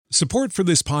Support for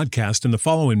this podcast and the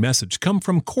following message come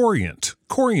from Corient.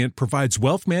 Corient provides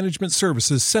wealth management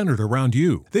services centered around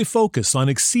you. They focus on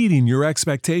exceeding your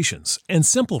expectations and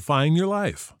simplifying your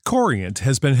life. Corient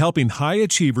has been helping high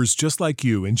achievers just like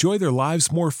you enjoy their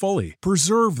lives more fully,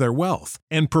 preserve their wealth,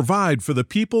 and provide for the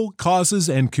people, causes,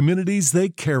 and communities they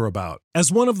care about. As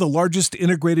one of the largest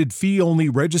integrated fee-only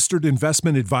registered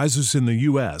investment advisors in the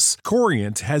U.S.,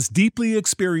 Corient has deeply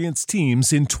experienced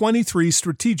teams in 23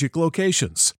 strategic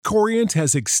locations. Corient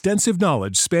has extensive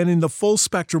knowledge spanning the full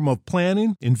spectrum of planning,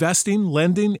 investing,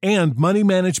 lending, and money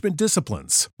management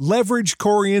disciplines. Leverage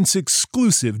Corient's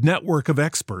exclusive network of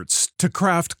experts to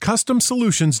craft custom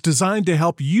solutions designed to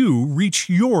help you reach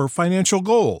your financial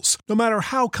goals, no matter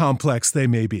how complex they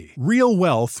may be. Real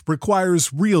wealth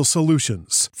requires real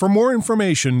solutions. For more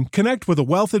information, connect with a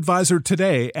wealth advisor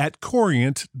today at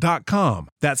Corient.com.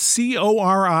 That's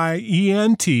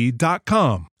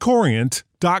Corient.com.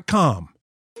 Corient.com.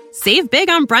 Save big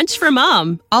on brunch for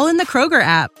mom, all in the Kroger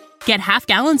app. Get half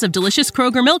gallons of delicious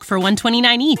Kroger milk for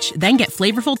 $1.29 each. Then get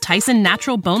flavorful Tyson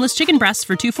natural boneless chicken breasts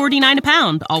for $2.49 a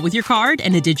pound, all with your card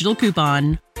and a digital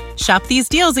coupon. Shop these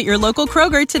deals at your local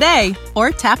Kroger today,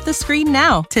 or tap the screen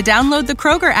now to download the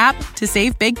Kroger app to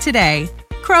save big today.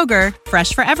 Kroger,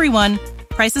 fresh for everyone.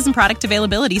 Prices and product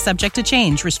availability subject to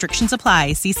change. Restrictions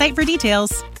apply. See site for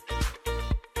details.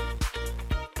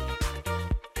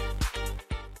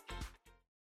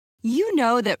 You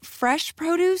know that fresh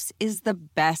produce is the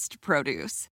best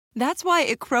produce. That's why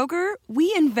at Kroger,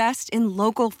 we invest in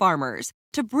local farmers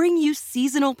to bring you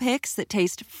seasonal picks that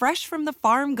taste fresh from the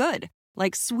farm good,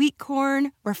 like sweet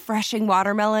corn, refreshing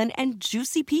watermelon, and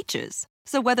juicy peaches.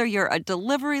 So whether you're a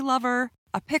delivery lover,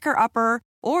 a picker-upper,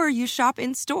 or you shop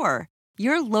in-store,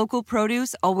 your local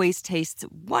produce always tastes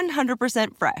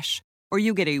 100% fresh, or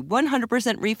you get a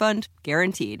 100% refund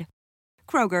guaranteed.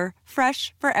 Kroger,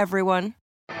 fresh for everyone.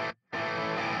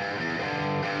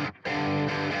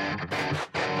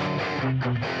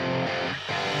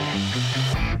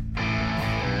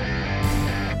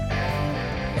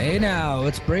 Hey now,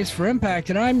 it's Brace for Impact,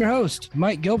 and I'm your host,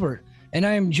 Mike Gilbert, and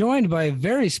I am joined by a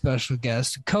very special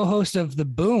guest, co-host of The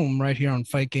Boom right here on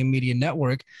Fight Game Media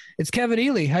Network. It's Kevin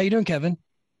Ely. How you doing, Kevin?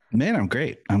 Man, I'm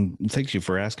great. Thank you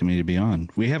for asking me to be on.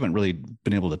 We haven't really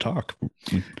been able to talk.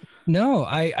 No,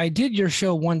 I did your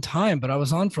show one time, but I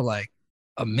was on for like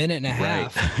a minute and a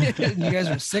half. Right. You guys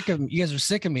were sick of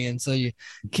me, and so you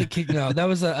kicked. No, that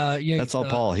was that's all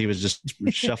Paul. He was just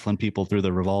shuffling people through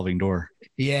the revolving door.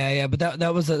 Yeah, but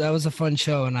that was a fun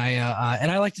show, and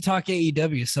I like to talk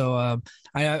AEW. So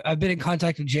I've been in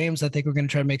contact with James. I think we're going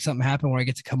to try to make something happen where I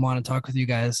get to come on and talk with you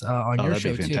guys on your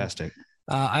show too. Fantastic.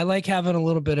 I like having a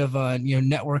little bit of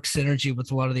network synergy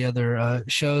with a lot of the other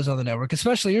shows on the network,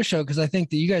 especially your show, because I think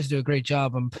that you guys do a great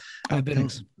job. I've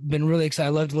been really excited.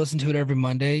 I love to listen to it every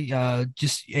Monday.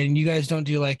 And you guys don't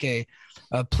do like a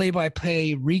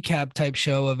play-by-play recap type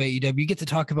show of AEW. You get to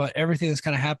talk about everything that's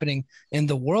kind of happening in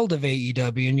the world of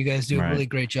AEW, and you guys do a really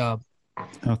great job.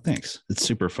 Oh, thanks. It's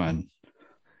super fun.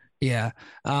 Yeah.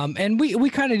 And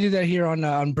we kind of do that here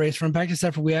on Brace for Impact,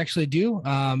 except for we actually do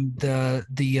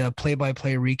the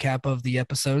play-by-play recap of the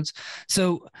episodes.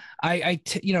 So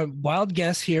wild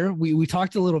guess here. We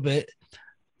talked a little bit.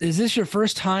 Is this your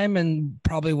first time in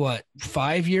probably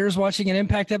 5 years watching an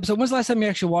Impact episode? When's the last time you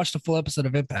actually watched a full episode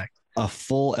of Impact? A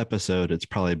full episode. It's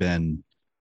probably been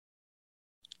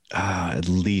at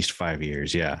least 5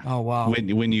 years. Yeah. Oh, wow.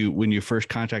 When you first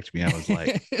contacted me, I was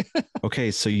like, okay,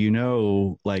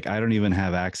 so like I don't even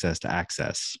have access to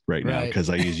Access right now because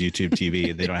I use YouTube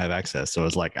TV. They don't have access. So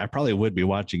it's like, I probably would be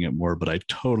watching it more, but I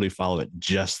totally follow it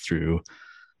just through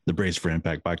the Brace for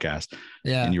Impact podcast.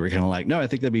 Yeah. And you were kind of like, no, I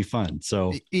think that'd be fun.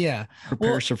 So yeah,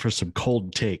 prepare for some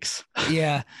cold takes.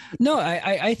 Yeah, no,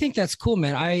 I think that's cool,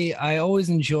 man. I always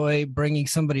enjoy bringing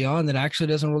somebody on that actually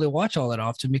doesn't really watch all that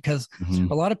often, because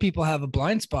a lot of people have a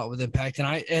blind spot with Impact.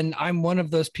 And I'm one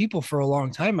of those people. For a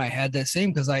long time. I had that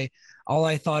same, because all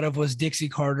I thought of was Dixie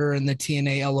Carter and the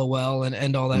TNA LOL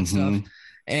and all that stuff.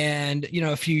 And,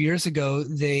 a few years ago,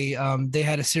 they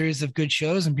had a series of good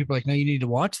shows, and people were like, no, you need to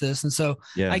watch this. And so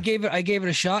I gave it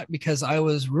a shot, because I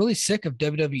was really sick of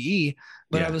WWE,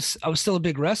 but I was still a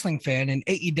big wrestling fan, and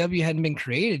AEW hadn't been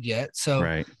created yet.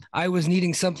 So I was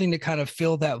needing something to kind of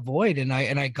fill that void. And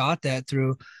I got that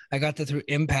through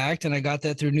Impact, and I got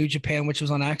that through New Japan, which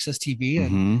was on Access TV,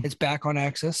 and it's back on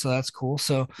Access. So that's cool.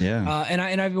 So, and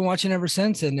I've been watching ever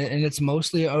since, and it's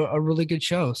mostly a really good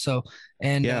show. So,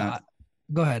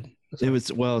 go ahead.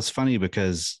 It's funny,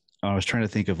 because I was trying to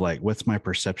think of like, what's my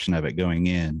perception of it going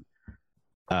in?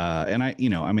 And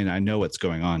I know what's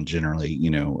going on generally,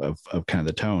 of kind of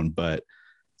the tone, but,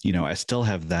 I still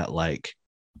have that like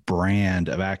brand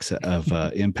of access of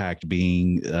Impact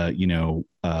being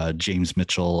James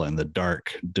Mitchell and the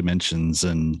dark dimensions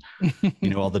and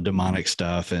all the demonic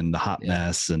stuff and the hot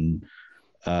mess and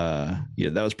that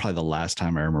was probably the last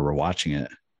time I remember watching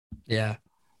it. Yeah.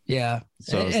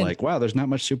 So I was like, wow, there's not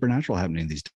much supernatural happening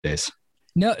these days.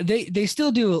 No, they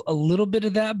still do a little bit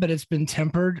of that, but it's been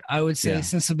tempered, I would say,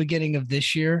 since the beginning of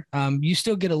this year. You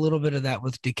still get a little bit of that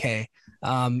with Decay.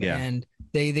 And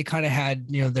they kind of had,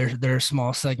 their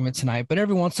small segment tonight, but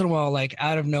every once in a while, like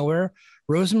out of nowhere,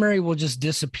 Rosemary will just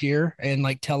disappear and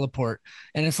like teleport.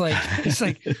 And it's like,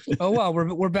 oh, wow,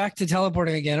 we're back to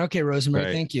teleporting again. Okay, Rosemary,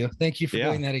 right. Thank you for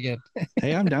doing that again.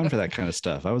 Hey, I'm down for that kind of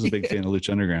stuff. I was a big fan of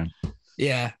Lucha Underground.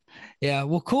 Yeah.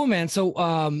 Well, cool, man. So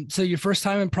your first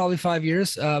time in probably 5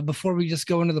 years. Before we just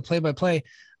go into the play-by-play,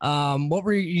 what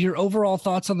were your overall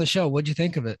thoughts on the show? What'd you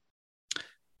think of it?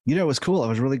 It was cool. I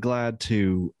was really glad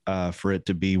for it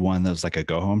to be one that was like a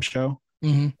go-home show,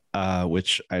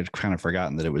 which I'd kind of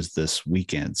forgotten that it was this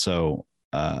weekend. So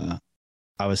I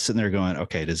was sitting there going,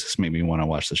 okay, does this make me want to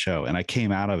watch the show? And I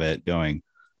came out of it going,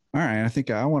 all right, I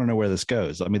think I want to know where this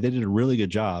goes. I mean, they did a really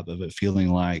good job of it feeling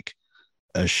like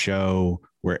a show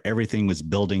where everything was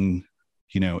building,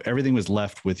 everything was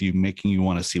left with you, making you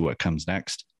want to see what comes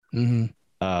next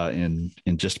in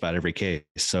just about every case.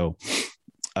 So,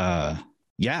 I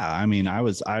mean,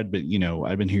 I'd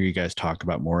been hearing you guys talk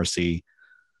about Morrissey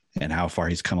and how far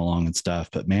he's come along and stuff,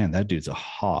 but man, that dude's a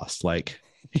hoss. Like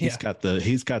he's got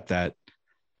that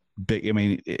big, I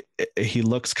mean, he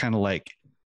looks kind of like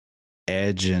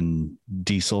Edge and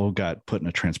Diesel got put in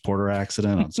a transporter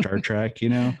accident on Star Trek,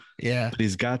 but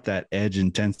he's got that Edge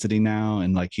intensity now.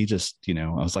 And like, he just, I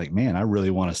was like, man, I really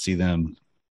want to see them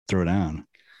throw down.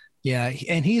 Yeah.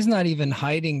 And he's not even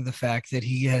hiding the fact that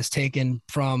he has taken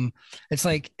from, it's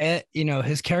like,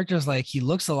 his character is like, he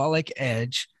looks a lot like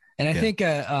Edge. And I think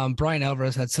Brian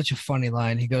Alvarez had such a funny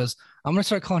line. He goes, I'm going to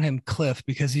start calling him Cliff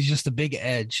because he's just a big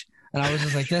edge. And I was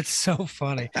just like, that's so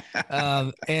funny.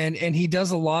 And he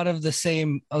does a lot of the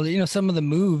same, some of the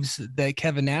moves that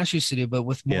Kevin Nash used to do, but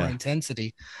with more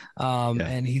intensity.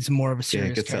 And he's more of a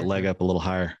serious gets character. That leg up a little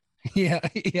higher. Yeah.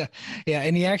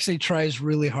 And he actually tries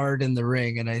really hard in the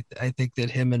ring. And I think that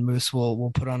him and Moose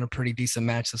will put on a pretty decent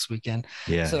match this weekend.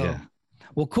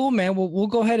 Well, cool, man. We'll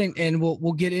go ahead and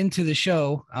we'll get into the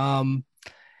show.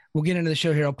 We'll get into the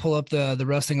show here. I'll pull up the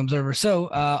Wrestling Observer. So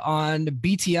on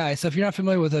BTI, so if you're not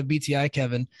familiar with a BTI,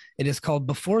 Kevin, it is called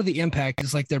Before the Impact.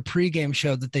 It's like their pregame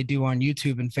show that they do on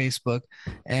YouTube and Facebook.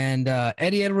 And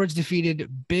Eddie Edwards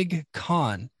defeated Big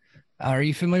Con. Are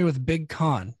you familiar with Big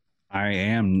Con? I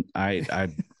am.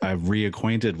 I've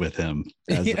reacquainted with him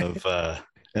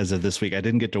as of this week. I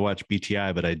didn't get to watch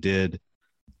BTI, but I did.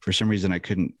 For some reason, I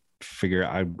couldn't figure.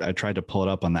 I tried to pull it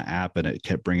up on the app, and it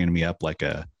kept bringing me up like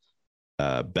a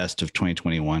best of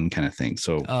 2021 kind of thing.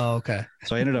 So, okay.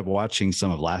 So I ended up watching some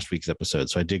of last week's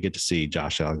episode. So I did get to see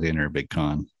Josh Alexander at Big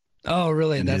Con. Oh,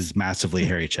 really? And his massively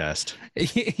hairy chest.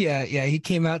 Yeah. He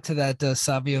came out to that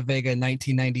Savio Vega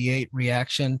 1998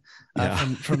 reaction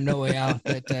from No Way Out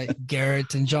that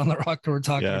Garrett and John LaRocca were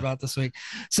talking about this week.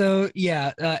 So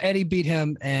Eddie beat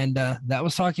him, and that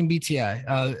was talking BTI.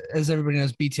 As everybody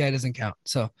knows, BTI doesn't count.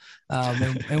 So,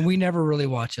 and we never really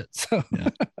watch it. So,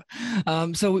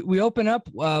 so we open up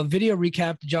video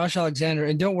recap to Josh Alexander,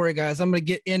 and don't worry, guys, I'm going to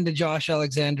get into Josh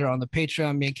Alexander on the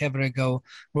Patreon. Me and Kevin and go.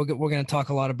 We're going to talk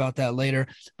a lot about that later.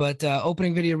 But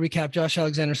opening video recap: Josh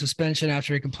Alexander suspension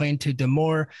after he complained to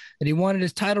D'Amore that he wanted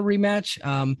his title rematch.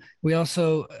 We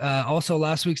also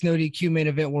last week's no DQ main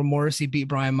event where Morrissey beat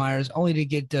Brian Myers only to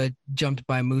get jumped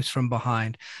by Moose from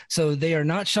behind. So they are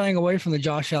not shying away from the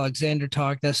Josh Alexander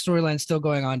talk. That storyline's still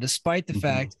going on despite the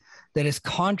fact that his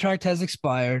contract has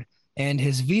expired and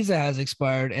his visa has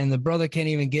expired, and the brother can't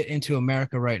even get into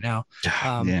America right now.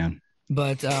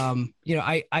 But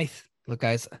I look,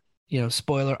 guys.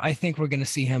 Spoiler, I think we're going to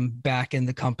see him back in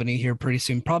the company here pretty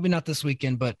soon. Probably not this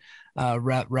weekend, but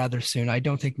rather soon. I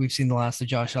don't think we've seen the last of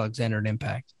Josh Alexander in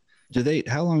Impact.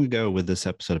 How long ago would this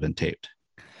episode have been taped,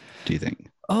 do you think?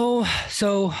 Oh,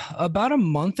 so about a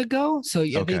month ago. So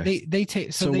they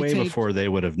taped. So way before they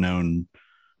would have known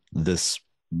this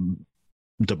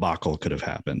debacle could have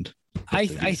happened.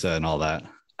 And all that.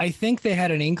 I think they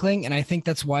had an inkling, and I think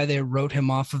that's why they wrote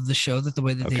him off of the show the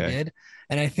way that they did.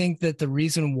 And I think that the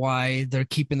reason why they're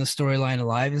keeping the storyline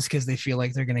alive is because they feel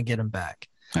like they're going to get him back.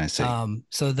 I see.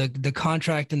 So the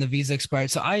contract and the visa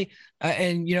expired. So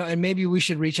and maybe we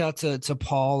should reach out to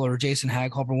Paul or Jason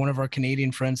Hagholp or one of our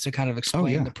Canadian friends to kind of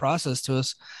explain the process to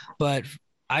us. But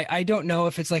I don't know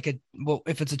if it's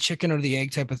if it's a chicken or the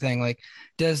egg type of thing. Like,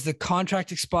 does the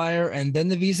contract expire and then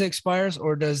the visa expires,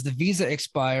 or does the visa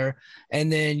expire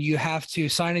and then you have to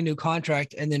sign a new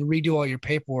contract and then redo all your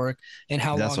paperwork, and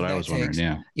how That's long what that I was takes?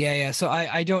 wondering. Yeah. Yeah. So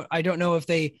I don't know if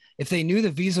they knew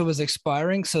the visa was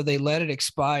expiring, so they let it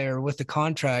expire with the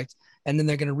contract, and then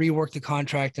they're going to rework the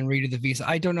contract and redo the visa.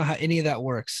 I don't know how any of that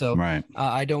works. So Right.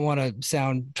 I don't want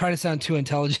to try to sound too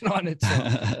intelligent on it.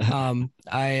 So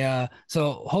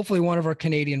so hopefully one of our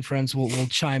Canadian friends will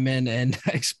chime in and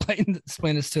explain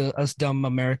this to us dumb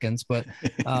Americans. But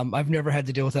I've never had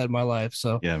to deal with that in my life.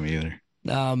 So Yeah, me either.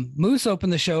 Moose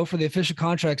opened the show for the official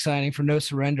contract signing for No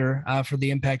Surrender for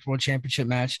the Impact World Championship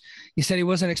match. He said he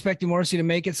wasn't expecting Morrissey to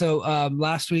make it. So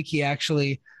last week he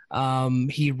actually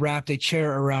he wrapped a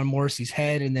chair around Morrissey's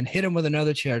head and then hit him with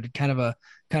another chair to kind of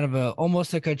a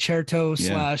almost like a chair toe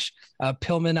slash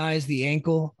Pillmanize the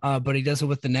ankle, but he does it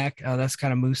with the neck. That's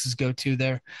kind of Moose's go-to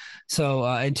there. So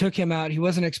and took him out. He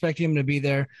wasn't expecting him to be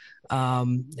there.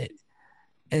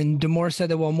 And D'Amore said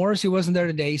that while Morrissey wasn't there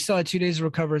today, he still had 2 days to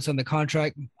recover on the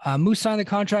contract. Moose signed the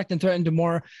contract and threatened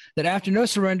D'Amore that after No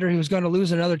Surrender, he was going to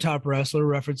lose another top wrestler,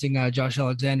 referencing Josh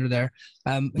Alexander there.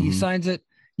 He signs it.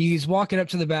 He's walking up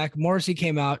to the back. Morrissey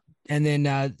came out, and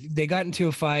then they got into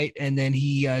a fight, and then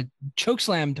he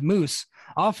chokeslammed Moose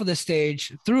off of the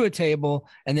stage, through a table,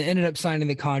 and then ended up signing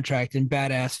the contract in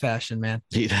badass fashion, man.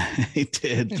 He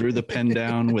did. Threw the pen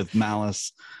down with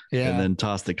malice, and then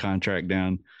tossed the contract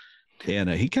down. And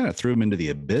he kind of threw him into the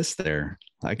abyss there.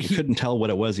 I couldn't tell what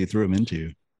it was he threw him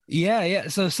into. Yeah.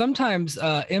 So sometimes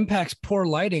Impact's poor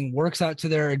lighting works out to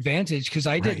their advantage, because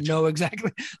I didn't know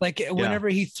exactly. Like whenever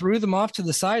he threw them off to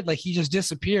the side, like he just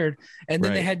disappeared, and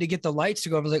then they had to get the lights to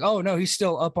go. I was like, oh no, he's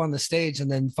still up on the stage. And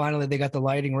then finally they got the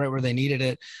lighting right where they needed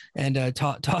it, and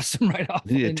tossed him right off.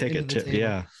 They need to take it to,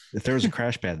 yeah. If there was a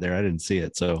crash pad there, I didn't see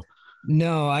it. So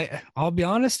no, I'll be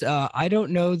honest. I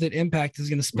don't know that Impact is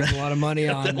going to spend a lot of money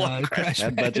on crash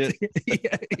pad budget.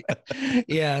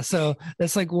 Yeah. So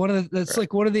that's like one of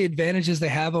the advantages they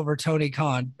have over Tony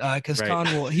Khan, because Khan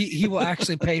he will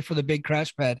actually pay for the big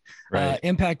crash pad.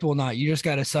 Impact will not. You just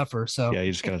got to suffer. So yeah,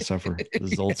 you just got to suffer.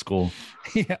 This is old school.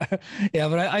 Yeah.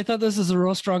 But I thought this was a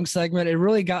real strong segment. It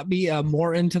really got me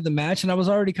more into the match, and I was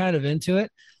already kind of into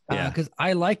it. Because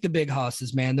I like the big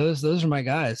hosses, man. Those are my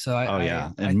guys. So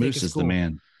and Moose is cool. The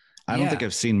man. I don't think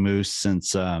I've seen Moose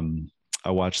since I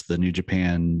watched the New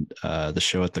Japan the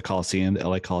show at the Coliseum, the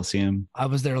LA Coliseum. I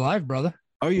was there live, brother.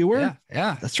 Oh, you were?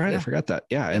 Yeah. That's right. I forgot that.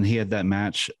 Yeah, and he had that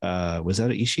match. Was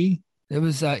that Ishii? It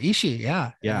was Ishii.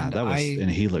 Yeah. Yeah, and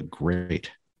and he looked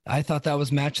great. I thought that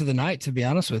was match of the night, to be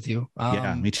honest with you.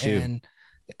 Yeah, me too. And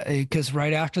because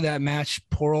right after that match,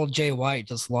 poor old Jay White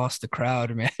just lost the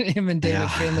crowd, man. Him and David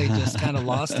Finlay just kind of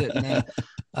lost it. And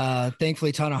then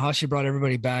thankfully Tanahashi brought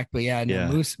everybody back. But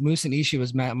Moose and Ishii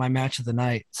was my match of the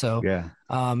night. So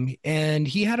and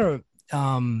he had a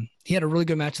really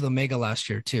good match with Omega last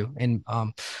year too. And I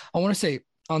want to say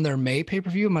on their May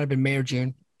pay-per-view, it might have been May or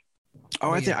June.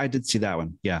 Oh, I did see that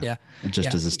one. Yeah.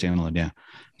 Just as a standalone.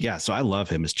 Yeah. So I love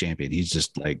him as champion. He's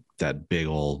just like that big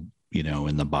old,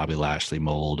 in the Bobby Lashley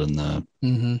mold, and the,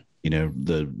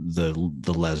 the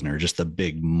Lesnar, just the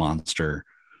big monster.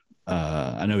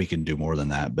 I know he can do more than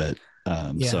that, but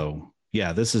so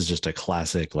this is just a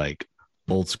classic, like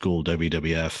old school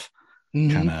WWF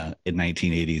kind of in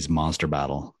 1980s monster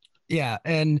battle. Yeah.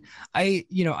 And I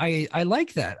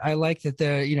like that. I like that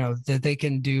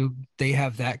they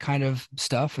have that kind of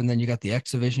stuff. And then you got the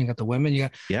X division, you got the women, you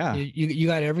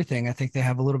got everything. I think they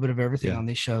have a little bit of everything on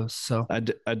these shows. So I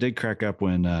did crack up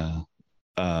when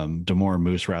D'Amore and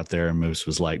Moose were out there, and Moose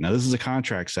was like, now this is a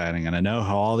contract signing, and I know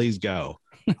how all these go.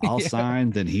 I'll sign,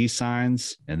 then he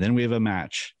signs, and then we have a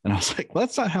match. And I was like, well,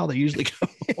 that's not how they usually go.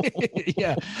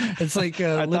 It's like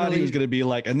I thought he was going to be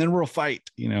like, and then we'll fight,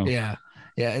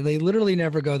 Yeah, they literally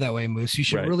never go that way, Moose. You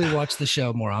should really watch the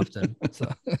show more often.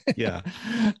 So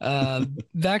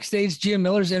backstage, Gia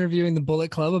Miller's interviewing the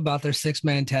Bullet Club about their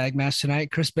 6-man tag match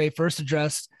tonight. Chris Bay first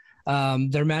addressed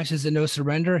their matches at No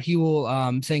Surrender. He will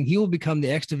saying he will become the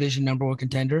X Division #1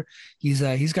 contender. He's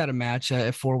got a match,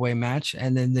 a 4-way match,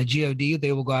 and then the GOD,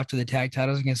 they will go after the tag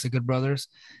titles against the Good Brothers,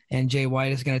 and Jay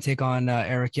White is going to take on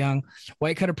Eric Young.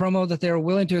 White cut a promo that they're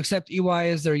willing to accept EY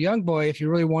as their young boy if he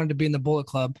really wanted to be in the Bullet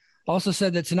Club. Also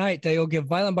said that tonight they will give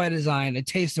Violent by Design a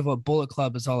taste of what Bullet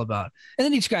Club is all about. And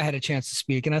then each guy had a chance to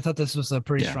speak, and I thought this was a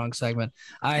pretty strong segment.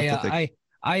 I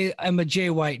am a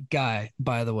Jay White guy,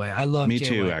 by the way. I love me Jay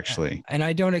too, White, actually. and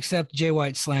I don't accept Jay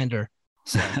White slander.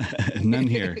 So. None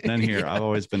here. I've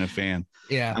always been a fan.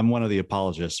 Yeah, I'm one of the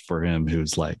apologists for him,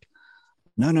 who's like,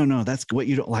 no. That's what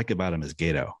you don't like about him is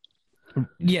Gato.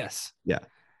 Yes. Yeah.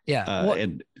 Yeah.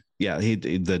 And yeah,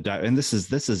 and this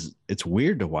is it's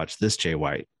weird to watch this Jay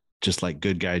White, just like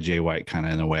good guy Jay White kind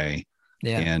of in a way.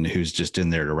 Yeah. And who's just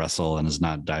in there to wrestle and is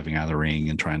not diving out of the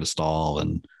ring and trying to stall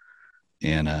and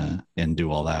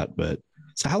do all that. But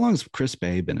so how long has Chris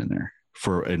Bay been in there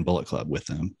in Bullet Club with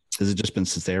them? Has it just been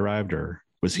since they arrived, or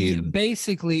was he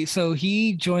basically? So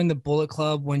he joined the Bullet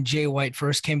Club when Jay White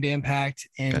first came to Impact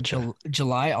in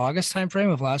July, August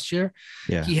timeframe of last year.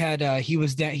 Yeah. He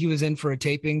was in for a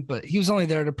taping, but he was only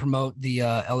there to promote the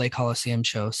LA Coliseum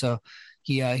show. So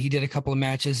he did a couple of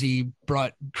matches. He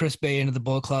brought Chris Bay into the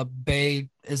Bullet Club. Bay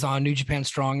is on New Japan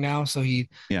Strong now, so he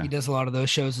does a lot of those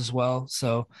shows as well.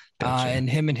 So and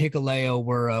him and Hikuleo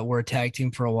were a tag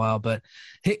team for a while, but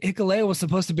Hikuleo was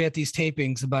supposed to be at these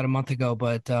tapings about a month ago,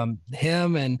 but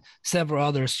him and several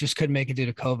others just couldn't make it due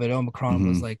to COVID. Omicron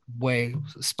was like way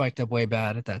spiked up way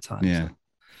bad at that time. Yeah. So,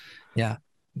 yeah.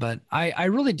 But I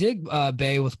really dig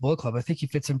Bay with Bullet Club. I think he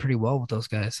fits in pretty well with those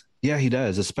guys. Yeah, he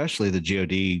does, especially the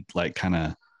God, like kind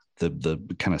of the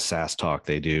kind of sass talk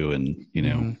they do. And,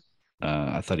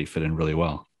 I thought he fit in really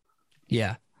well.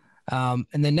 Yeah. And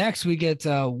then next we get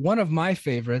one of my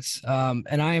favorites.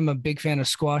 And I am a big fan of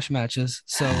squash matches.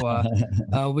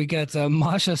 So we get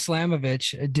Masha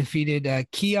Slamovich defeated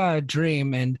Kia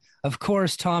Dream. And of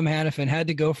course, Tom Hannafin had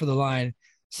to go for the line,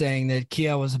 saying that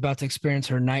Kia was about to experience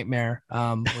her nightmare,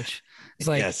 which is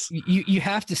like, yes. you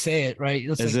have to say it, right?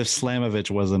 It's as like, if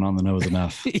Slamovich wasn't on the nose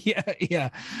enough. Yeah.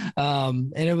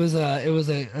 And it was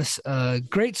a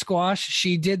great squash.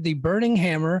 She did the Burning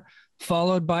Hammer,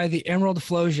 followed by the Emerald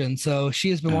Flosion. So she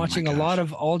has been watching a lot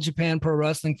of All Japan Pro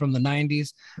Wrestling from the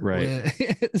 90s. Right.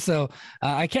 So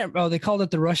they called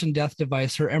it the Russian Death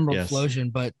Device, her Emerald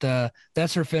Flosion, but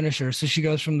that's her finisher. So she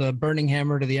goes from the Burning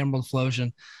Hammer to the Emerald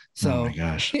Flosion. So, oh my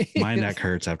gosh, my neck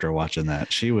hurts after watching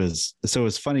that. So it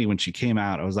was funny when she came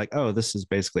out. I was like, oh, this is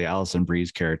basically Alison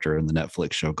Brie's character in the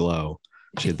Netflix show Glow.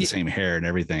 She had the same hair and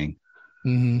everything.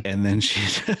 Mm-hmm. And then she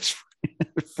just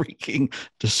freaking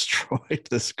destroyed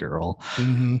this girl.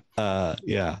 Mm-hmm.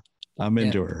 Yeah, I'm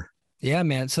into her. Yeah,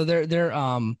 man. So they're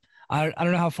I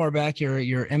don't know how far back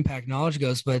your Impact knowledge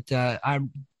goes, but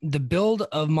the build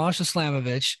of Masha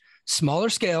Slamovich, smaller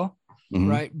scale,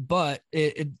 right? But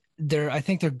I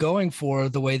think they're going for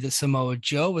the way that Samoa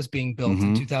Joe was being built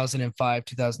in 2005,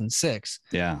 2006.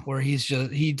 Yeah. Where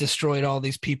he destroyed all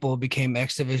these people, became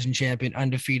X Division champion,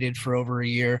 undefeated for over a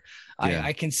year. Yeah.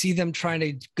 I can see them trying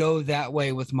to go that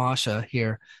way with Masha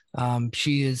here.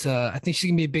 She is, I think she's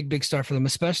gonna be a big star for them,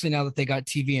 especially now that they got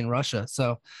TV in Russia.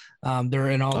 So they're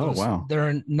in all those, wow.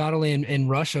 They're not only in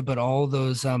Russia, but all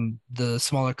those, the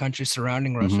smaller countries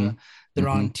surrounding Russia, they're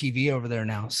on TV over there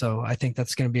now. So I think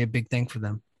that's going to be a big thing for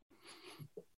them.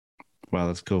 Wow,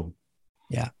 that's cool.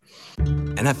 Yeah.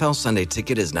 NFL Sunday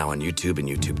Ticket is now on YouTube and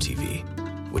YouTube TV,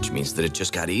 which means that it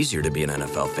just got easier to be an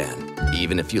NFL fan,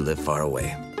 even if you live far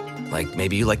away. Like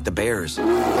maybe you like the Bears,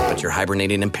 but you're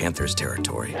hibernating in Panthers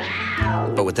territory.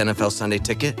 But with NFL Sunday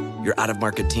Ticket, your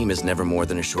out-of-market team is never more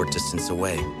than a short distance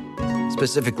away.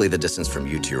 Specifically, the distance from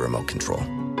you to your remote control.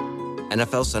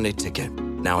 NFL Sunday Ticket,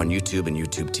 now on YouTube and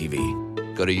YouTube TV.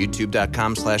 Go to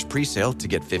youtube.com/presale to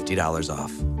get $50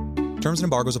 off. Terms and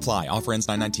embargoes apply. Offer ends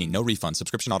 9/19. No refund.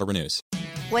 Subscription auto renews.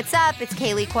 What's up? It's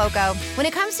Kaylee Cuoco. When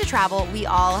it comes to travel, we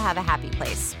all have a happy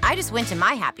place. I just went to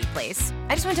my happy place.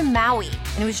 I just went to Maui,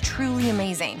 and it was truly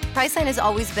amazing. Priceline has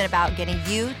always been about getting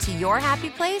you to your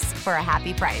happy place for a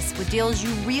happy price with deals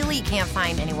you really can't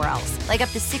find anywhere else. Like up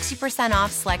to 60%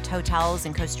 off select hotels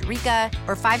in Costa Rica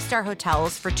or 5-star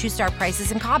hotels for 2-star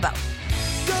prices in Cabo.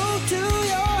 Go to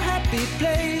your happy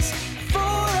place for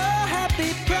a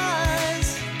happy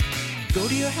price. Go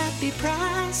to your happy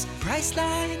price,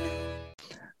 Priceline.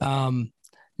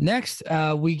 Next,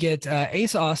 we get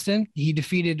Ace Austin. He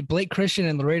defeated Blake Christian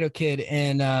and Laredo Kid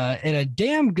in a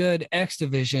damn good X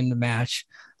Division match.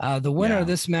 The winner of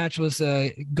this match was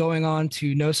going on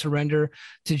to No Surrender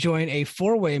to join a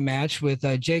 4-way match with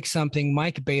Jake Something,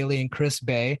 Mike Bailey, and Chris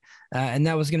Bay. And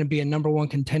that was going to be a #1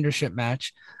 contendership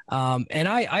match. And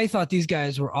I thought these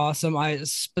guys were awesome. I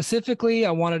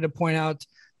wanted to point out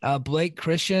Blake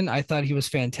Christian. I thought he was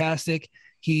fantastic.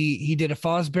 He did a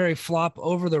Fosbury flop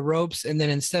over the ropes, and then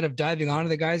instead of diving onto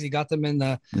the guys, he got them in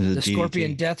the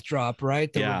Scorpion Death Drop,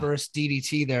 right? The reverse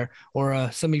DDT there, or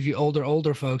some of you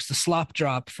older folks, the slop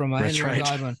drop from Henry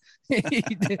Godwin.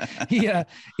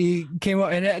 He came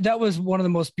up, and that was one of the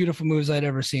most beautiful moves I'd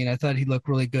ever seen. I thought he looked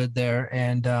really good there,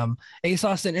 and Ace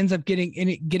Austin ends up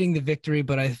getting the victory,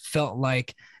 but I felt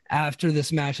like after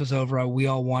this match was over, we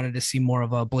all wanted to see more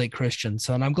of Blake Christian.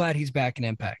 So, and I'm glad he's back in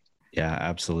Impact. Yeah,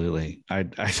 absolutely.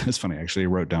 It's funny. Actually, I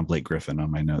wrote down Blake Griffin on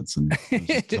my notes and it was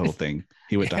just the whole thing.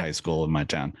 He went to high school in my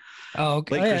town. Oh,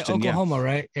 okay. Blake Christian, Oklahoma,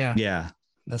 right? Yeah. Yeah.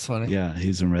 That's funny. Yeah.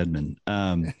 He's in Redmond.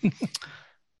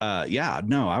 Yeah,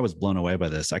 no, I was blown away by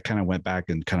this. I kind of went back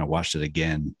and kind of watched it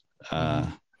again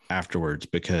afterwards,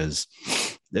 because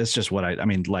it's just what I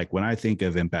mean, like when I think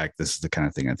of Impact, this is the kind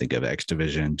of thing I think of. X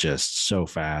Division, just so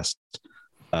fast.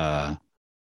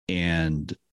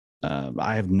 And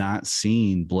I have not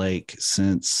seen Blake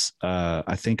since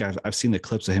I think I've seen the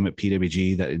clips of him at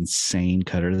PWG, that insane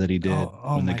cutter that he did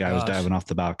when the guy was diving off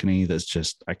the balcony. That's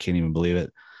just, I can't even believe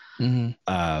it.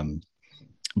 Mm-hmm.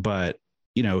 But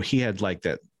you know, he had like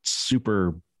that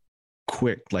super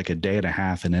quick, like a day and a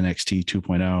half in NXT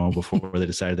 2.0 before they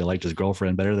decided they liked his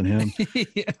girlfriend better than him.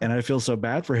 Yeah. And I feel so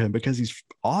bad for him because he's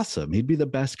awesome. He'd be the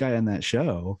best guy in that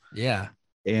show. Yeah.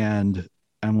 And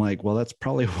I'm like, well, that's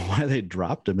probably why they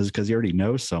dropped him, is because he already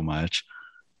knows so much.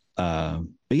 But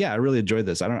yeah, I really enjoyed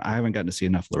this. I haven't gotten to see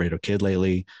enough Laredo Kid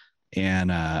lately. And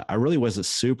I really wasn't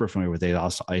super familiar with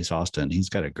Ace Austin. He's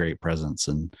got a great presence,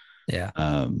 and yeah,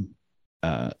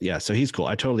 so he's cool.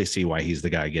 I totally see why he's the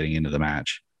guy getting into the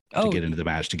match. To get into the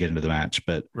match.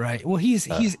 But right. Well, he's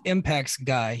Impact's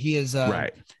guy. He is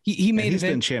right. He's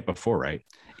been champ before, right?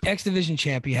 X Division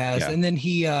champ he has. Yeah. And then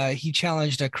he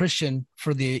challenged a Christian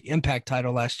for the Impact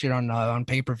title last year on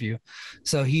pay-per-view.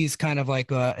 So he's kind of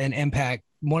like an Impact,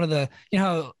 one of the, you know,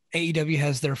 how AEW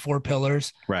has their 4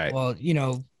 pillars. Right. Well, you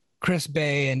know, Chris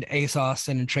Bay and Ace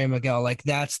Austin and Trey Miguel, like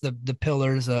that's the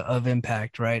pillars of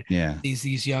Impact, right? Yeah.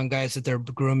 These young guys that they're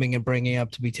grooming and bringing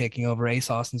up to be taking over. Ace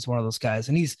Austin's one of those guys,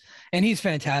 and he's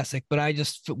fantastic. But I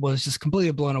was just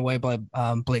completely blown away by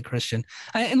Blake Christian.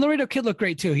 And Laredo Kid looked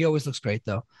great too. He always looks great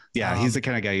though. Yeah, he's the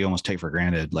kind of guy you almost take for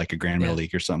granted, like a Grand Metal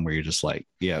League or something, where you're just like,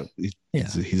 he's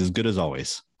as good as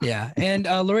always. Yeah, and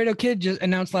Laredo Kid just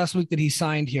announced last week that he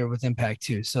signed here with Impact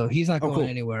too, so he's not going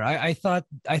anywhere. I thought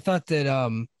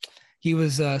that he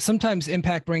was sometimes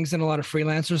Impact brings in a lot of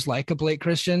freelancers like a Blake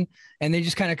Christian, and they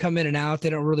just kind of come in and out. They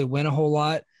don't really win a whole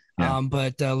lot. Yeah.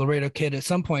 But Laredo Kid at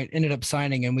some point ended up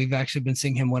signing, and we've actually been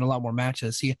seeing him win a lot more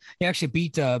matches. He actually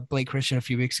beat Blake Christian a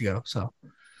few weeks ago. So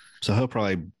he'll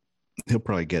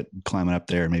probably get climbing up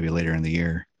there maybe later in the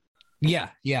year. Yeah.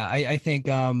 I think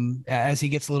as he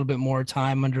gets a little bit more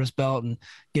time under his belt and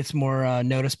gets more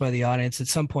noticed by the audience, at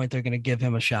some point they're going to give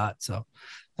him a shot. So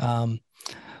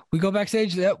we go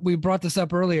backstage. We brought this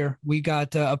up earlier. We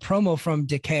got a promo from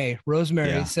Decay.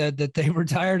 Rosemary said that they were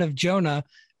tired of Jonah.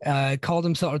 Tired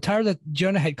that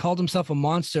Jonah had called himself a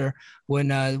monster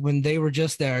when they were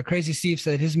just there. Crazy Steve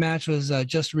said his match was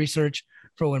just research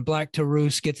for when Black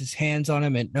Taurus gets his hands on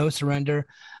him at No Surrender.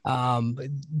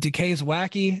 Decay's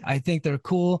wacky. I think they're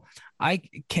cool. I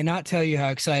cannot tell you how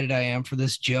excited I am for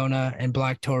this Jonah and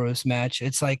Black Taurus match.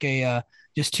 It's like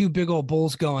just 2 big old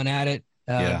bulls going at it.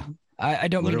 I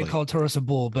don't mean to call Taurus a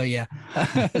bull, but yeah,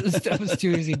 that was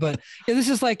too easy. But yeah, this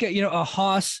is like a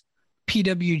Haas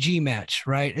PWG match,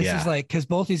 right? This is like, because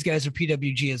both these guys are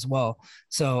PWG as well.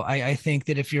 So I think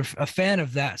that if you're a fan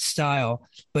of that style,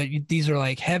 but these are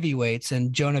like heavyweights,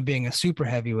 and Jonah being a super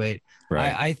heavyweight,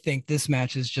 right. I think this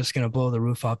match is just going to blow the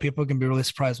roof off. People can be really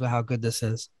surprised by how good this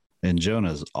is. And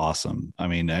Jonah's awesome. I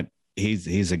mean,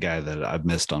 he's a guy that I've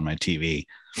missed on my TV.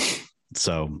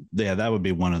 So yeah, that would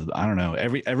be one of I don't know,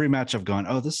 every match I've gone,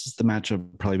 this is the match I'll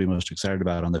probably be most excited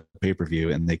about on the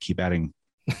pay-per-view, and they keep adding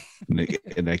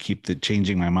and I keep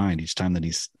changing my mind each time that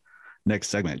he's next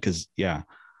segment. Because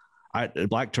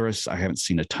Black Taurus I haven't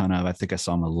seen a ton of. I think I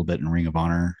saw him a little bit in Ring of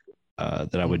Honor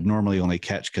that I would normally only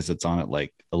catch because it's on at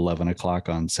like 11 o'clock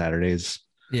on Saturdays.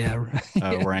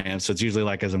 Where I am. So it's usually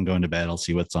like as I'm going to bed, I'll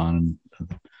see what's on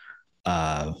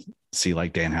and see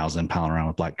like Danhausen palling around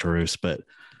with Black Taurus. But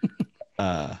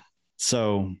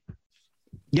so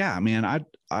yeah, man,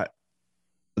 I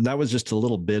that was just a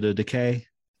little bit of Decay.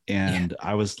 And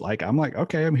I'm like,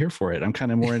 okay, I'm here for it. I'm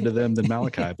kind of more into them than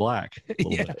Malachi Black. So,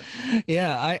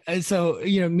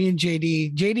 me and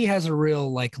JD has a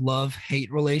real like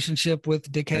love-hate relationship with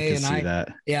Decay.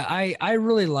 I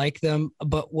really like them,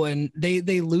 but when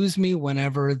they lose me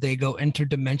whenever they go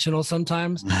interdimensional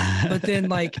sometimes, but then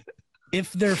like,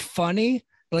 if they're funny,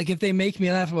 like if they make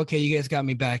me laugh, okay, you guys got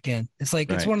me back in. It's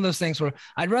like, It's one of those things where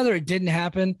I'd rather it didn't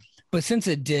happen, but since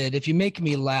it did, if you make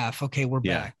me laugh, okay, we're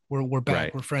back. We're back.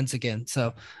 Right. We're friends again.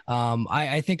 So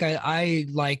I think I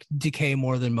like Decay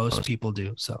more than most people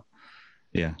do. So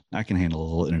yeah, I can handle a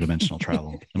little interdimensional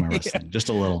travel in my wrestling, just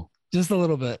a little. just a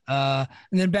little bit. And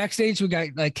then backstage we got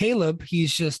Caleb.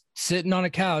 He's just sitting on a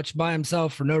couch by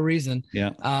himself for no reason.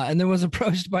 Yeah. And then was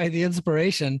approached by the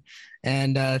Inspiration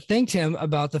and thanked him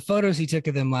about the photos he took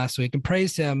of them last week and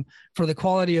praised him for the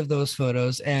quality of those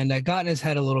photos, and got in his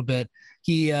head a little bit.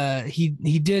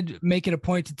 He did make it a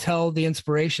point to tell the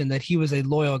Inspiration that he was a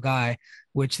loyal guy,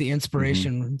 which the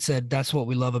Inspiration said, that's what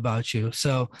we love about you.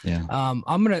 So I'm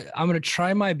gonna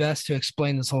try my best to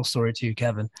explain this whole story to you,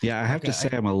 Kevin. Yeah, I have to say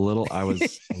I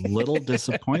was a little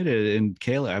disappointed in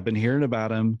Caleb. I've been hearing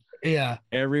about him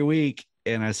every week,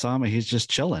 and I saw him and he's just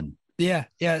chilling.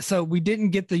 Yeah. So we didn't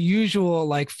get the usual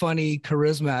like funny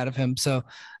charisma out of him. So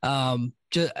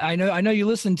I know you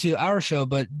listen to our show,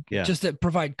 but just to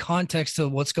provide context to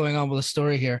what's going on with the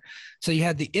story here. So you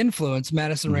had the Influence,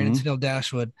 Madison Rayne and Tennille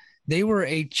Dashwood. They were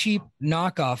a cheap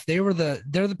knockoff.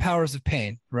 They're the Powers of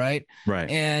Pain, right? Right.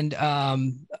 And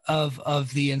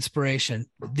of the Inspiration.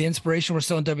 The Inspiration were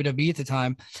still in WWE at the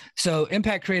time. So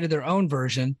Impact created their own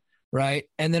version, right?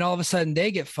 And then all of a sudden they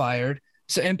get fired.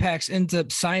 So Impact ends up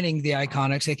signing the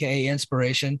Iconics, aka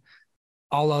Inspiration,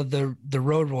 all of the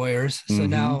Road Warriors. So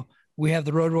now we have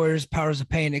the Road Warriors, Powers of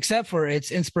Pain, except for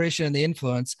its Inspiration and the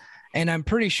Influence. And I'm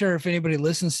pretty sure if anybody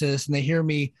listens to this and they hear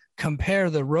me compare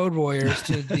the Road Warriors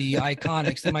to the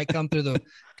Iconics, they might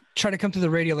try to come through the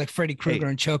radio like Freddy Krueger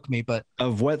and choke me. But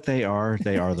of what they are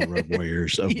the Road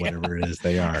Warriors of whatever it is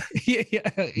they are.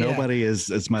 Nobody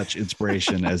is as much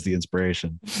Inspiration as the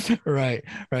Inspiration. Right.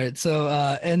 So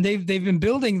and they've been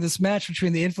building this match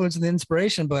between the Influence and the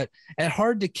Inspiration, but at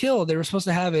Hard to Kill, they were supposed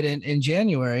to have it in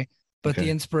January, but the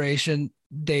Inspiration,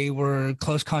 they were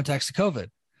close contacts to COVID.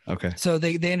 Okay. So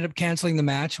they ended up canceling the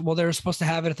match. Well, they were supposed to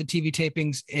have it at the TV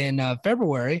tapings in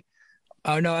February.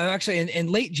 No, actually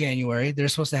in late January, they're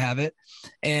supposed to have it.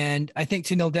 And I think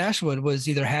Tennille Dashwood was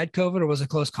either had COVID or was a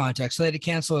close contact. So they had to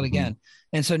cancel it again.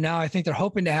 And so now I think they're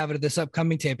hoping to have it at this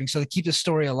upcoming taping. So they keep the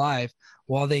story alive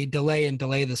while they delay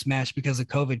this match because of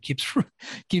COVID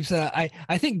keeps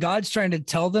I think God's trying to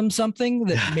tell them something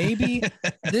that maybe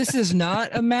this is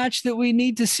not a match that we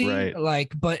need to see.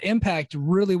 Right. But Impact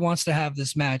really wants to have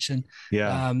this match. And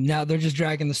now they're just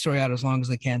dragging the story out as long as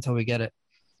they can until we get it.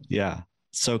 Yeah.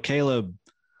 So Caleb,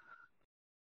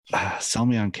 sell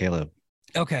me on Caleb.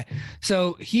 Okay.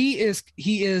 So he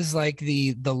is like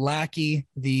the lackey,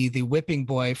 the whipping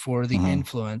boy for the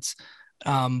Influence.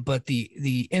 But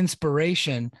the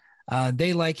Inspiration,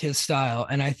 they like his style.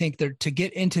 And I think they're to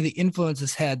get into the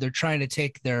Influence's head, they're trying to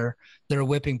take their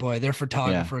whipping boy, their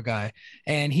photographer guy.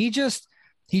 And he just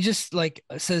like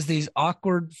says these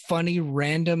awkward, funny,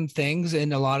 random things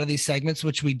in a lot of these segments,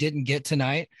 which we didn't get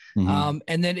tonight.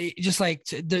 And then it just like,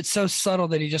 it's so subtle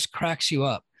that he just cracks you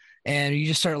up and you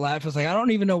just start laughing. It's like, I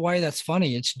don't even know why that's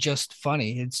funny. It's just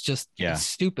funny. It's just it's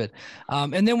stupid.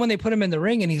 And then when they put him in the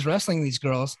ring and he's wrestling these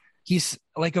girls, he's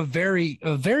like a very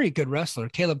good wrestler.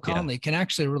 Caleb Conley can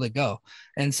actually really go.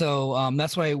 And so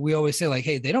that's why we always say like,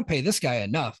 hey, they don't pay this guy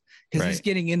enough because he's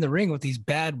getting in the ring with these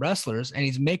bad wrestlers and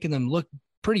he's making them look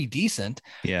pretty decent.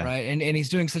 Right. And he's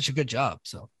doing such a good job.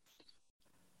 So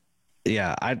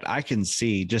I can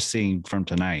see, just seeing from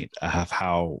tonight,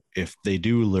 how if they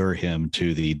do lure him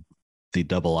to the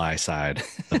double I side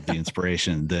of the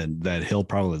Inspiration, then that they'll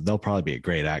probably be a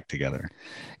great act together.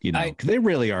 You know, they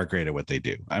really are great at what they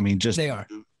do. I mean, just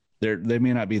they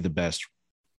may not be the best,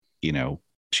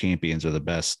 champions or the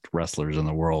best wrestlers in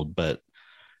the world, but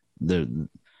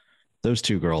those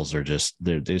two girls are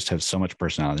they just have so much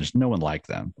personality. There's no one like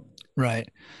them. Right.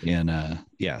 And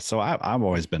so I've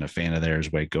always been a fan of theirs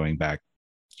going back.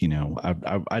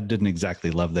 I didn't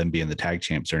exactly love them being the tag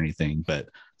champs or anything, but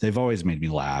they've always made me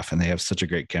laugh and they have such a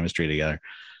great chemistry together.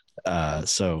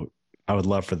 So I would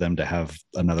love for them to have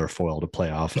another foil to play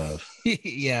off of.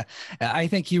 Yeah. I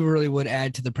think you really would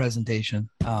add to the presentation.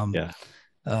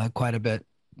 Quite a bit.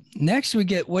 Next we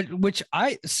get which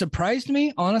surprised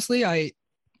me. Honestly,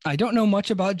 I don't know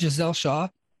much about Gisele Shaw,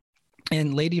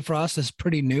 and Lady Frost is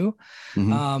pretty new.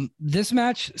 This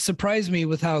match surprised me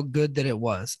with how good that it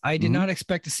was. I did not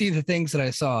expect to see the things that I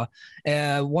saw.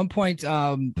 At one point,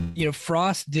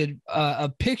 Frost did a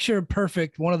picture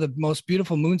perfect, one of the most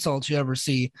beautiful moonsaults you ever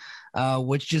see,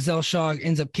 which Gisele Shaw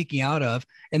ends up kicking out of.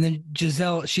 And then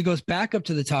she goes back up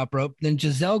to the top rope. Then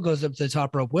Gisele goes up to the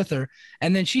top rope with her.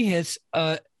 And then she hits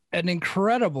an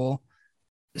incredible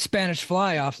Spanish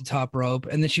fly off the top rope,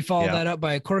 and then she followed that up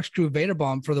by a corkscrew Vader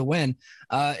bomb for the win.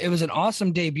 It was an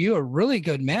awesome debut, a really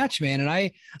good match, man. And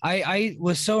I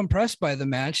was so impressed by the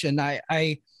match, and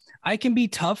I can be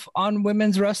tough on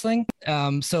women's wrestling.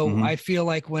 I feel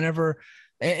like whenever,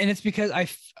 and it's because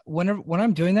when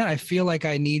I'm doing that, I feel like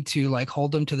I need to like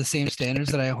hold them to the same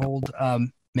standards that I hold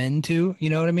men to, you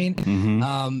know what I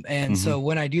mean? So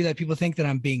when I do that, people think that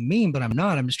I'm being mean, but I'm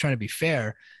not. I'm just trying to be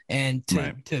fair. And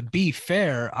to be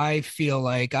fair, I feel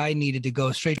like I needed to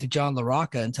go straight to John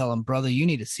LaRocca and tell him, brother, you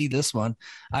need to see this one.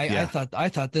 I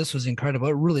thought this was incredible.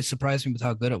 It really surprised me with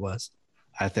how good it was.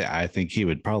 I think he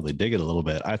would probably dig it a little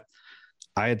bit.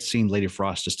 I had seen Lady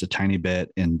Frost just a tiny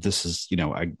bit, and this is,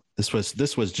 this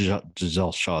was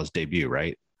Gisele Shaw's debut,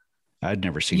 right? I'd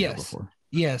never seen her before.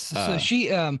 Yes. So she,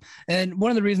 and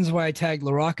one of the reasons why I tagged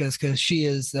LaRocca is because she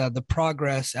is the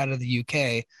Progress out of the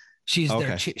UK.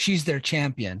 She's their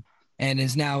champion and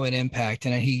is now in Impact,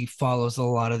 and he follows a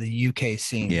lot of the UK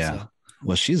scene. Yeah. So.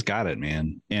 Well, she's got it,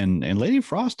 man. And Lady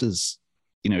Frost is,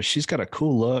 she's got a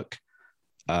cool look.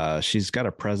 She's got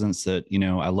a presence that,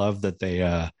 I love that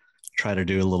they try to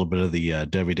do a little bit of the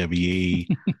WWE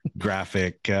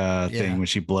graphic thing when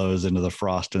she blows into the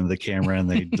frost into the camera and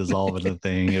they dissolve into the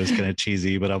thing. It was kind of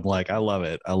cheesy, but I'm like, I love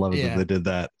it. I love it that they did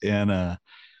that. And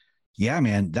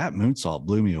man, that moonsault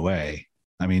blew me away.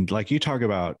 I mean, like you talk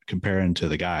about comparing to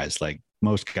the guys, like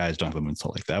most guys don't have a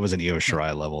moonsault like that. That was an Io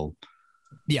Shirai level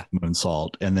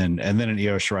moonsault, and then an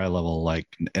Io Shirai level like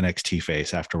NXT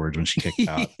face afterwards when she kicked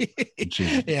out.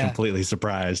 She's completely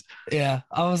surprised. Yeah,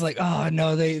 I was like, oh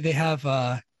no, they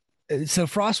have so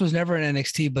Frost was never in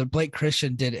NXT, but Blake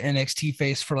Christian did NXT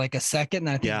face for like a second, and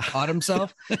I think he caught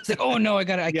himself. It's like, oh no, I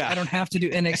don't have to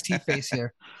do NXT face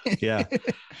here. Yeah,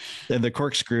 and the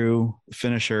corkscrew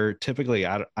finisher. Typically,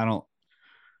 I don't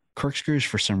corkscrews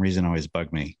for some reason always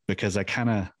bug me because I kind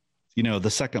of.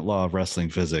 The second law of wrestling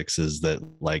physics is that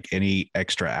like any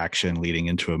extra action leading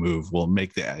into a move will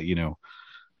make the,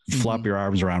 flop your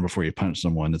arms around before you punch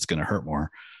someone. It's going to hurt more.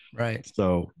 Right.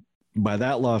 So by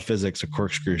that law of physics, a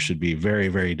corkscrew should be very,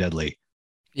 very deadly.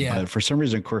 Yeah. But for some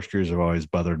reason, corkscrews have always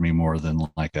bothered me more than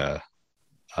like a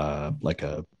hand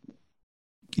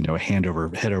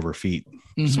over head over feet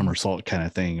somersault kind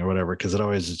of thing or whatever. Cause it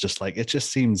always is just like, it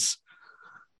just seems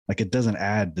like it doesn't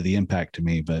add to the impact to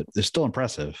me, but it's still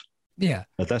impressive. Yeah,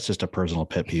 but that's just a personal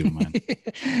pet peeve of mine.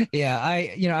 Yeah,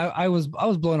 I was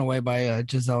blown away by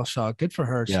Gisele Shaw. Good for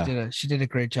her. She did a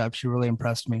great job. She really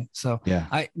impressed me. So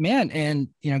got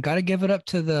to give it up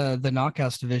to the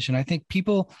Knockouts division. I think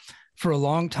people for a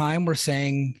long time were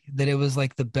saying that it was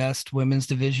like the best women's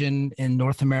division in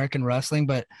North American wrestling,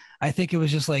 but I think it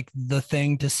was just like the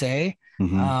thing to say.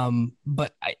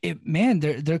 But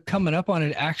they're coming up on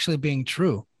it actually being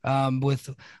true. With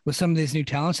some of these new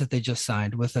talents that they just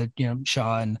signed with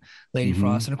Shaw and Lady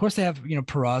Frost, and of course they have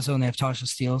Purrazzo and they have Tasha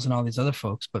Steelz and all these other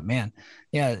folks. But man,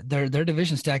 their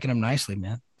division stacking them nicely,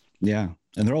 man. Yeah,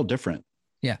 and they're all different.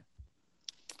 Yeah,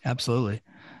 absolutely.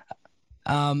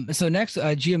 So next,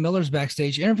 Gia Miller's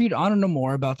backstage, interviewed Honor No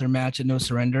More about their match at No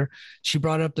Surrender. She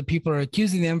brought up that people are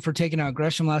accusing them for taking out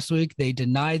Gresham last week. They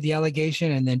denied the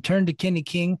allegation and then turned to Kenny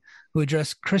King, who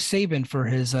addressed Chris Sabin for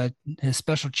his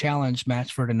special challenge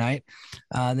match for tonight.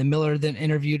 Then Miller then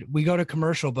interviewed. We go to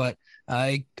commercial, but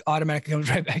it automatically comes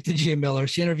right back to Gia Miller.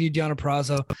 She interviewed Deonna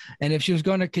Purrazzo, and if she was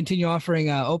going to continue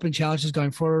offering open challenges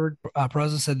going forward,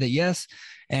 Purrazzo said that yes.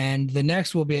 And the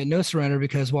next will be at No Surrender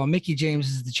because while Mickie James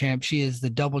is the champ, she is the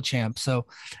double champ. So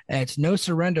at No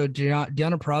Surrender,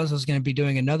 Deonna Purrazzo is going to be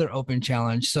doing another open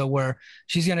challenge. So where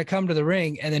she's going to come to the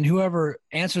ring, and then whoever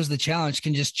answers the challenge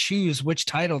can just choose which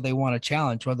title they want to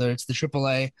challenge, whether it's the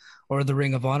AAA or the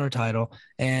Ring of Honor title.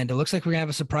 And it looks like we're going to have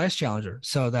a surprise challenger.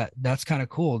 So that's kind of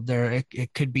cool.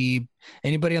 It could be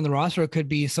anybody on the roster. It could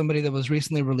be somebody that was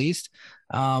recently released.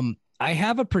 I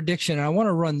have a prediction, and I want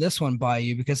to run this one by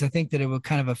you because I think that it would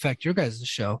kind of affect your guys'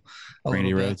 show.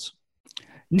 Randy Rhodes.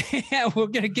 Yeah, we're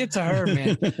gonna get to her,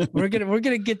 man. we're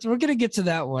gonna get to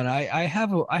that one. I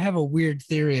have a weird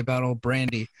theory about old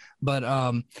Brandy, but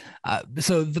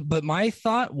but my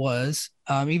thought was,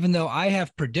 even though I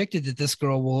have predicted that this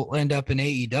girl will end up in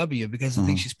AEW because I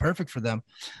think she's perfect for them,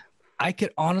 I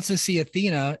could honestly see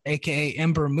Athena, aka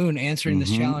Ember Moon, answering this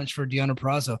challenge for Deonna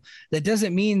Purrazzo. That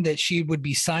doesn't mean that she would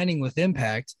be signing with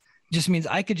Impact. It just means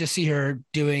I could just see her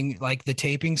doing like the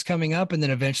tapings coming up and then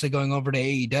eventually going over to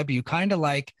AEW, kind of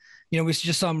like, we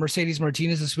just saw Mercedes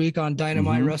Martinez this week on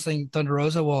Dynamite wrestling Thunder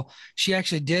Rosa. Well, she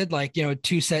actually did like,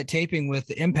 2-set taping with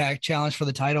the Impact challenge for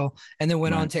the title and then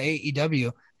went on to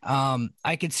AEW.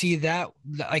 I could see that,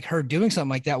 like her doing something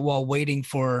like that while waiting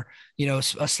for,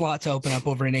 a slot to open up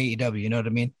over in AEW. You know what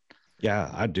I mean? Yeah,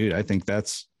 I do. I think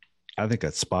that's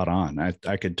spot on.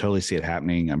 I could totally see it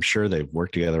happening. I'm sure they've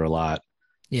worked together a lot.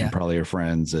 Yeah. And probably are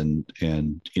friends. And,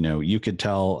 you could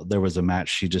tell there was a match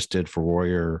she just did for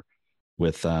Warrior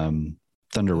with,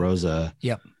 Thunder Rosa.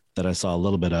 Yep. That I saw a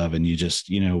little bit of, and you just,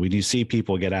 when you see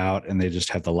people get out and they just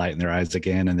have the light in their eyes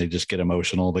again and they just get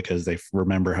emotional because they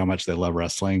remember how much they love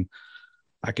wrestling.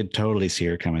 I could totally see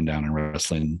her coming down and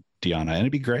wrestling Deonna, and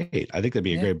it'd be great. I think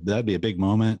that'd be a big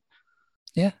moment.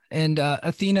 Yeah. And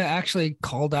Athena actually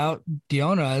called out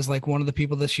Deonna as like one of the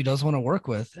people that she does want to work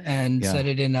with, and said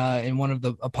it in one of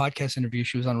a podcast interview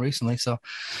she was on recently. So,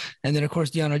 and then of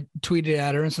course Deonna tweeted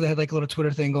at her, and so they had like a little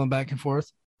Twitter thing going back and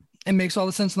forth. It makes all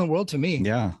the sense in the world to me.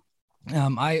 Yeah.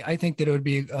 I think that it would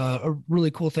be a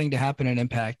really cool thing to happen in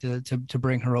Impact to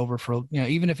bring her over for,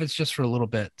 even if it's just for a little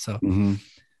bit. So,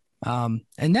 and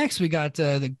next we got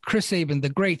the Chris Sabin, the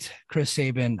great Chris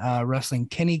Sabin, wrestling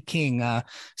Kenny King.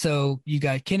 So you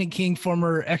got Kenny King,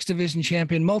 former X Division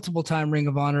champion, multiple time Ring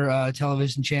of Honor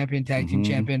television champion, tag team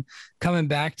champion, coming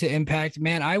back to Impact.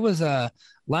 Man, I was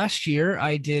last year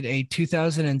I did a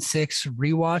 2006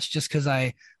 rewatch just because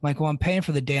I'm paying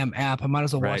for the damn app. I might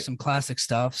as well watch some classic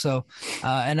stuff. So,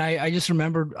 and I just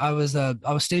remembered I was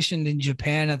stationed in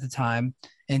Japan at the time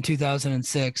in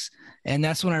 2006. And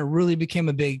that's when I really became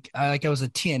I was a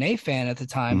TNA fan at the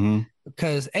time,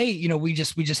 because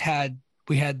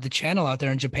we had the channel out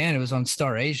there in Japan. It was on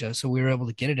Star Asia. So we were able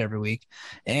to get it every week.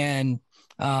 And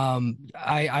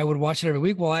I would watch it every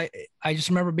week. Well, I just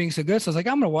remember being so good. So I was like,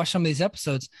 I'm going to watch some of these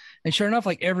episodes. And sure enough,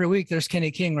 like every week there's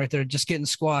Kenny King right there, just getting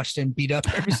squashed and beat up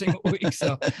every single week.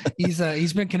 So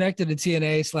he's been connected to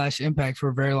TNA/Impact for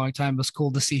a very long time. It was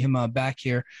cool to see him back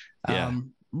here.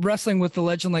 Wrestling with the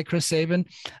legend like Chris Sabin.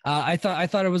 I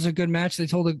thought it was a good match. They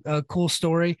told a cool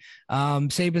story.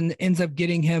 Sabin ends up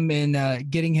getting him in,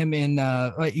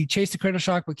 he chased the cradle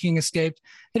shock, but King escaped,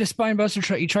 hit a spine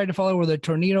buster. He tried to follow with a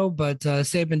tornado, but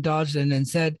Sabin dodged and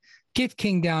instead kicked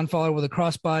King down, followed with a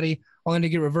crossbody, only to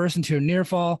get reversed into a near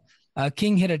fall.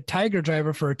 King hit a tiger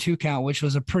driver for a 2 count, which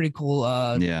was a pretty cool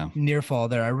near fall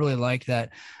there. I really like that.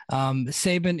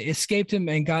 Sabin escaped him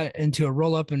and got into a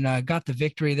roll up and got the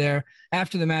victory there.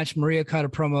 After the match, Maria cut a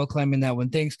promo claiming that when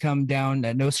things come down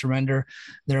at No Surrender,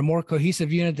 they're a more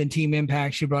cohesive unit than Team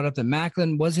Impact. She brought up that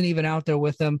Macklin wasn't even out there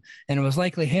with them, and it was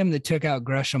likely him that took out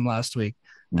Gresham last week.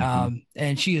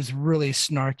 And she is really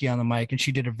snarky on the mic, and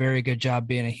she did a very good job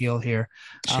being a heel here.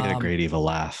 She had a great evil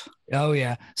laugh. Oh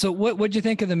yeah. So what'd you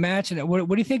think of the match, and what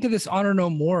do you think of this Honor No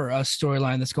More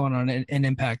storyline that's going on in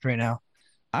Impact right now?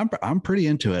 I'm pretty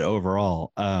into it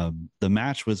overall. The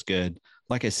match was good.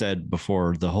 Like I said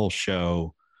before, the whole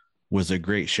show was a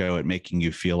great show at making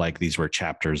you feel like these were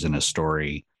chapters in a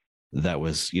story that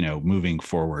was, moving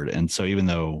forward. And so even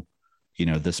though,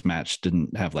 this match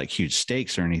didn't have like huge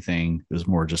stakes or anything, it was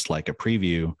more just like a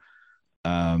preview.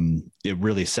 It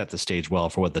really set the stage well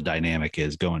for what the dynamic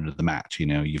is going into the match.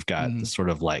 You've got this sort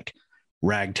of like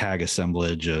ragtag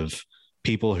assemblage of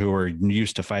people who are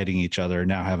used to fighting each other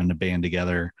now having to band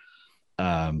together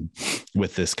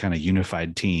with this kind of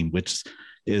unified team, which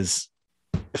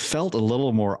felt a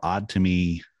little more odd to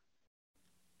me.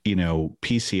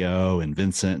 PCO and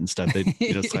Vincent and stuff. They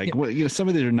just like, some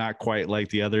of these are not quite like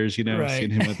the others. Seeing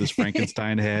him with this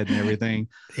Frankenstein head and everything.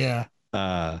 Yeah.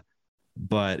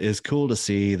 But it's cool to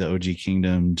see the OG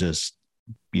Kingdom just,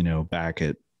 back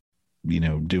at,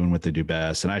 doing what they do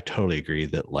best. And I totally agree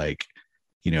that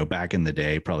back in the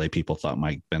day, probably people thought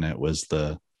Mike Bennett was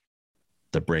the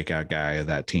breakout guy of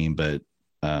that team, but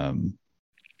I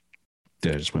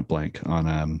just went blank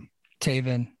on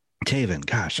Taven.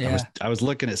 Gosh, yeah. I was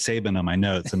looking at Sabin on my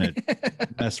notes and it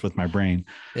messed with my brain.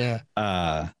 Yeah.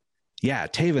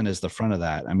 Taven is the front of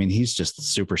that. I mean, he's just the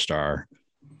superstar.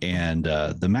 And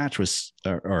the match was,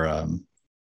 Sabin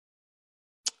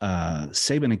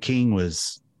and King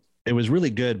was really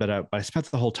good, but I spent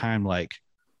the whole time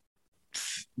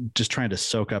just trying to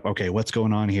soak up, okay, what's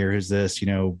going on here? Who's this?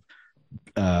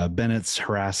 Bennett's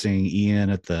harassing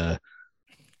Ian at the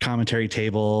commentary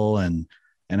table, and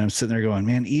I'm sitting there going,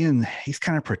 man, Ian, he's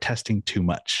kind of protesting too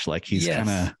much. Like he's kind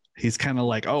of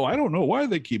like, oh, I don't know why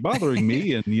they keep bothering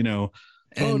me, and and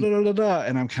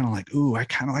I'm kind of like, ooh, I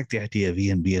kind of like the idea of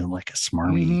Ian being like a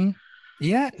smarmy.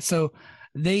 Yeah. So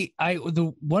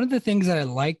one of the things that I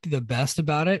liked the best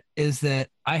about it is that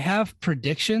I have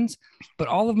predictions, but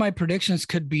all of my predictions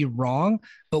could be wrong,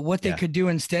 but what they could do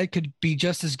instead could be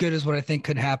just as good as what I think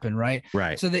could happen. Right.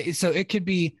 So it could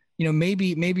be,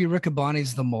 maybe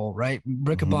Riccaboni's the mole, right?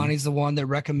 Riccaboni's the one that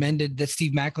recommended that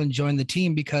Steve Macklin join the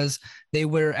team because they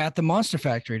were at the Monster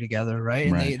Factory together, right?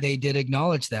 And they did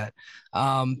acknowledge that.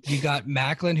 You got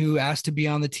Macklin, who asked to be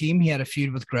on the team. He had a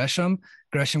feud with Gresham.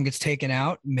 Gresham gets taken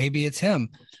out. Maybe it's him.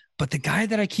 But the guy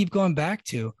that I keep going back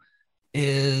to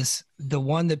is the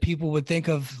one that people would think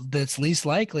of that's least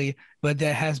likely, but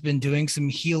that has been doing some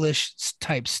heelish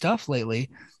type stuff lately,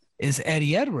 is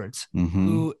Eddie Edwards,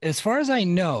 who, as far as I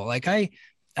know,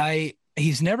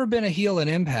 he's never been a heel in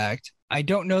Impact, I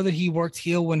don't know that he worked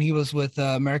heel when he was with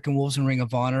American Wolves and Ring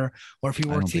of Honor, or if he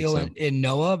worked heel in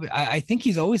Noah. But I think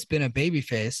he's always been a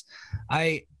babyface.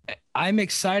 I'm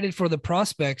excited for the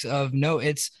prospects of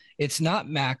it's not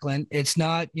Macklin, it's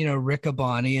not Rick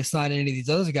Abani, it's not any of these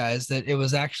other guys. That it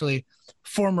was actually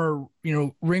former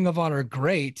Ring of Honor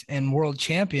great and world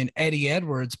champion Eddie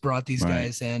Edwards brought these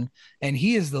guys in, and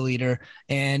he is the leader.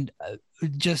 And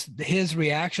just his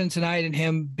reaction tonight and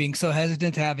him being so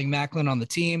hesitant to having Macklin on the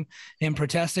team, him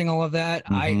protesting all of that,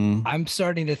 I'm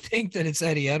starting to think that it's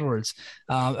Eddie Edwards.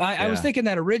 I was thinking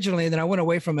that originally, and then I went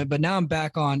away from it, but now I'm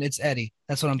back on it's Eddie.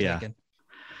 That's what I'm thinking.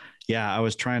 Yeah, I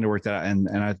was trying to work that out,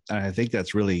 and I think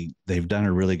that's really, they've done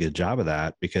a really good job of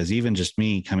that, because even just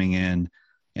me coming in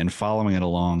and following it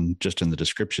along just in the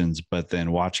descriptions, but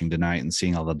then watching tonight and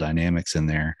seeing all the dynamics in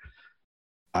there,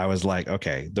 I was like,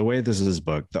 okay, the way this is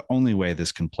booked, the only way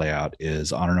this can play out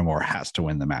is Honor No More has to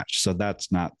win the match. So that's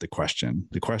not the question.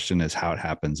 The question is how it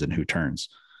happens and who turns.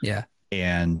 Yeah.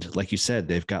 And like you said,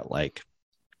 they've got like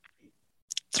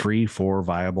 3-4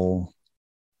 viable,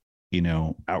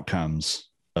 outcomes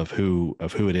of who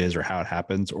it is or how it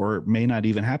happens, or it may not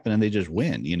even happen and they just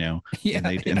win, and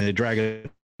they drag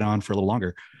it on for a little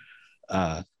longer.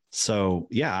 So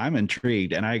yeah, I'm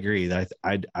intrigued, and I agree that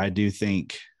I do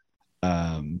think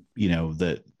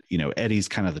that Eddie's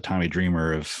kind of the Tommy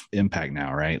Dreamer of Impact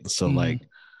now, right? So like,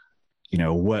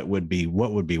 what would be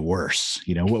worse?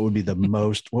 What would be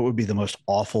the most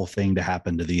awful thing to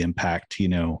happen to the Impact,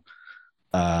 the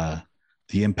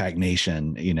Impact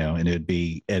Nation, and it'd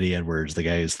be Eddie Edwards, the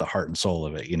guy who's the heart and soul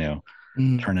of it,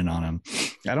 turning on him.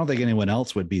 I don't think anyone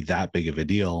else would be that big of a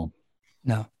deal.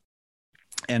 No.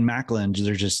 And Macklin,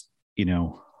 they're just,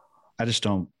 I just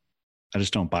don't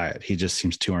buy it. He just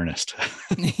seems too earnest.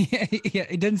 Yeah,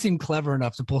 it doesn't seem clever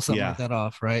enough to pull something like that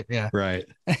off, right? Yeah, right.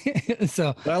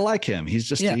 So, but I like him. He's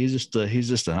just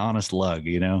an honest lug,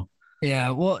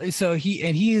 Yeah, well, so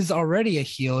he is already a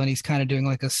heel, and he's kind of doing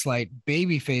like a slight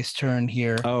babyface turn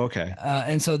here. Oh, okay.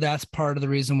 And so that's part of the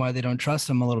reason why they don't trust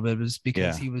him a little bit, is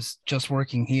because he was just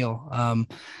working heel.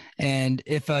 And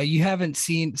if you haven't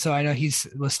seen, so I know he's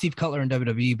with Steve Cutler in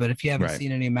WWE, but if you haven't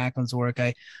seen any of Macklin's work,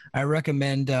 I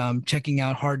recommend checking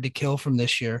out Hard to Kill from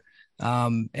this year.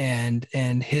 And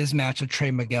his match with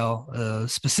Trey Miguel,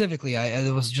 specifically,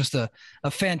 it was just a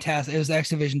fantastic, it was the X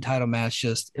Division title match.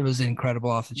 It was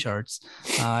incredible, off the charts.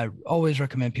 I always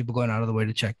recommend people going out of the way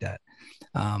to check that.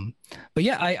 But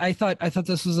yeah, I thought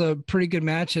this was a pretty good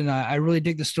match, and I really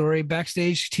dig the story.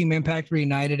 Backstage, Team Impact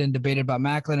reunited and debated about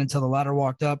Macklin until the latter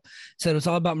walked up, said it was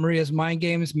all about Maria's mind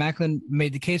games. Macklin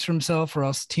made the case for himself, or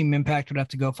else Team Impact would have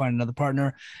to go find another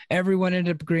partner. Everyone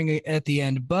ended up agreeing at the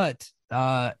end, but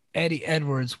Eddie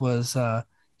Edwards was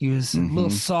he was a little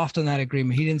soft on that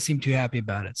agreement. He didn't seem too happy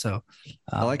about it. So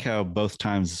I like how both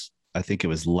times, I think it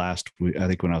was last week, I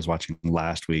think when I was watching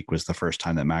last week was the first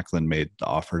time that Macklin made the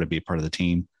offer to be part of the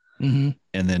team. And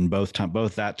then both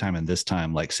that time and this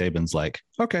time, like Saban's like,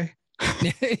 okay.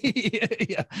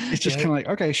 It's just kind of like,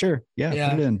 okay, sure.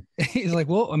 Yeah. Put it in. He's like,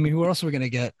 well, I mean, who else are we going to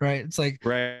get? Right. It's like,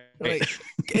 like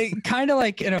kind of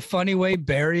like in a funny way,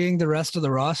 burying the rest of the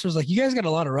rosters. Like, you guys got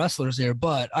a lot of wrestlers here,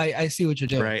 but I see what you're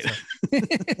doing. Right.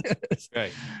 So.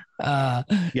 Right.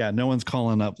 Yeah. No one's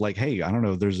calling up like, hey, I don't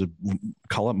know.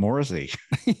 Call up Morrissey.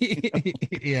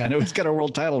 Yeah. I know he's got a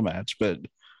world title match, but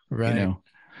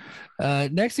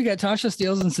next we got Tasha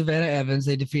Steelz and Savannah Evans.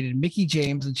 They defeated Mickie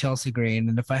James and Chelsea Green.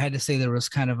 And if I had to say there was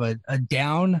kind of a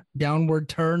downward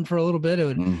turn for a little bit,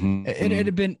 it'd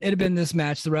have been this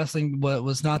match. The wrestling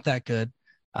was not that good.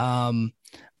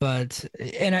 But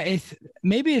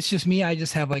maybe it's just me. I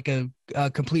just have like a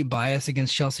complete bias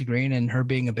against Chelsea Green and her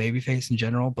being a babyface in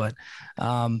general. But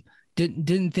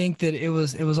didn't think that it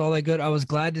was all that good. I was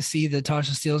glad to see that Tasha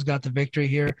Steelz got the victory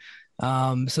here.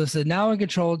 So now in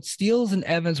control, Steelz and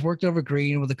Evans worked over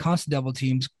Green with the constant double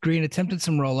teams. Green attempted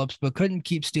some roll-ups, but couldn't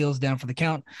keep Steelz down for the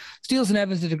count. Steelz and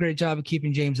Evans did a great job of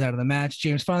keeping James out of the match.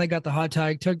 James finally got the hot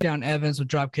tag, took down Evans with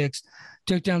drop kicks,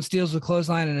 took down Steelz with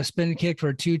clothesline and a spin kick for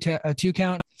a two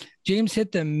count. James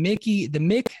hit the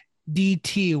Mick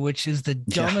DT, which is the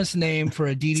dumbest name for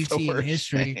a DDT in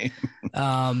history.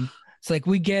 It's like,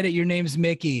 we get it. Your name's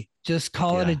Mickey. Just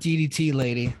call it a DDT,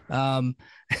 lady.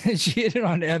 She hit it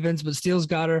on Evans, but Steelz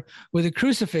got her with a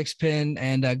crucifix pin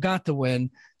and got the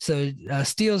win. So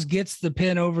Steelz gets the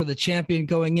pin over the champion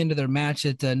going into their match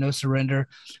at No Surrender,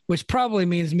 which probably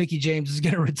means Mickie James is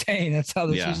going to retain. That's how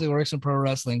this usually works in pro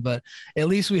wrestling. But at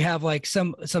least we have like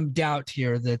some doubt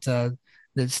here that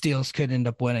Steelz could end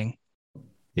up winning.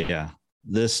 Yeah.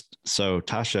 So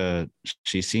Tasha,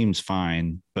 she seems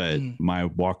fine, but my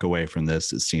walk away from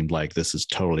this, it seemed like this is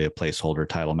totally a placeholder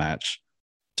title match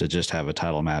to just have a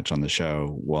title match on the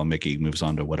show while Mickey moves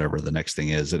on to whatever the next thing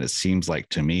is. And it seems like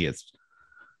to me,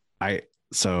 I've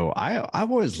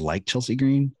always liked Chelsea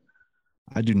Green.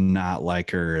 I do not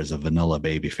like her as a vanilla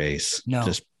baby face,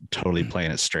 just totally playing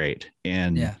it straight.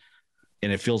 And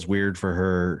it feels weird for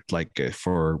her, like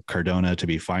for Cardona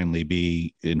to finally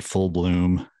be in full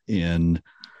bloom in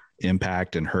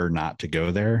Impact and her not to go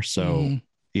there. So,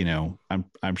 you know,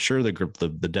 I'm sure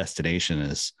the destination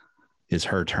is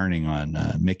her turning on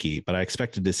Mickey, but I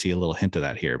expected to see a little hint of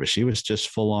that here, but she was just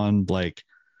full on like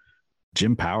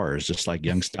Jim Powers, just like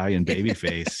young stallion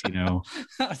babyface, you know.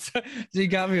 So you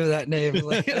got me with that name.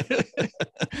 Like,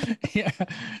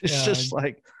 it's just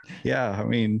like, I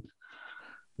mean,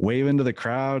 waving to the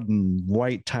crowd and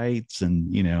white tights,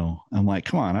 and you know, I'm like,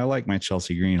 come on, I like my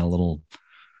Chelsea Green a little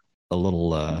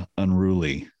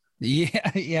unruly. A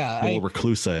little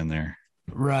reclusa in there.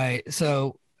 Right.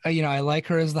 So you know, I like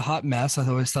her as the hot mess. I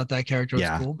always thought that character was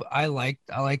cool. But I like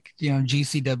you know,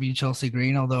 GCW Chelsea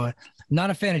Green, although I'm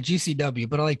not a fan of GCW,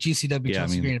 but I like GCW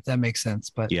Chelsea Green, if that makes sense.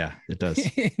 But yeah, it does.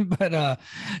 But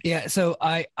so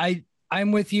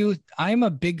I'm with you. I'm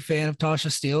a big fan of Tasha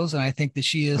Steelz, and I think that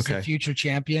she is the future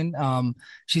champion.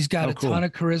 She's got a ton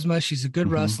of charisma. She's a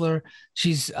good wrestler.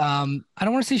 She's I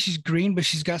don't want to say she's green, but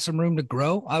she's got some room to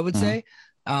grow, I would say.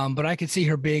 But I could see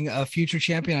her being a future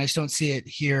champion. I just don't see it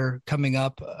here coming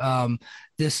up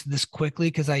this quickly,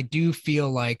 because I do feel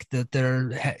like that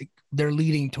they're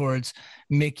leading towards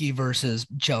Mickey versus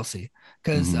Chelsea.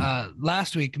 Because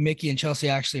last week Mickey and Chelsea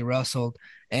actually wrestled,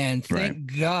 and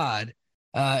thank God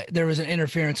there was an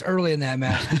interference early in that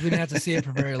match, because we didn't have to see it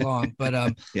for very long. But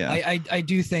I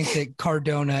do think that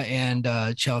Cardona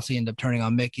and Chelsea end up turning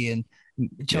on Mickey, and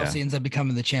Chelsea ends up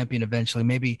becoming the champion eventually.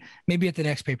 Maybe at the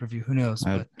next pay-per-view, who knows?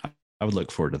 But I would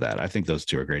look forward to that. I think those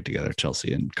two are great together,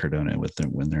 Chelsea and Cardona,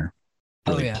 when they're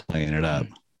really playing it up.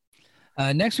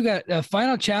 Next, we got a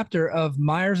final chapter of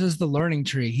Myers' The Learning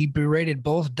Tree. He berated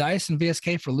both Dice and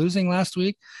VSK for losing last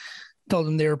week, told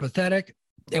them they were pathetic.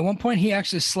 At one point, he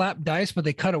actually slapped Dice, but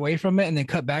they cut away from it and then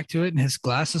cut back to it, and his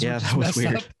glasses were just messed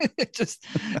weird. Up.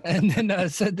 And then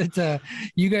said that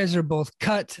you guys are both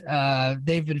cut.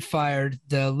 They've been fired.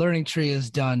 The learning tree is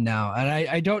done now. And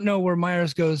I don't know where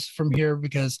Myers goes from here,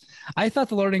 because I thought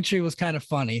the learning tree was kind of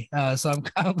funny. So I'm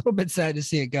a little bit sad to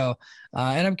see it go.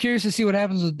 And I'm curious to see what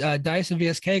happens with Dice and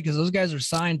VSK, because those guys are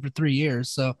signed for 3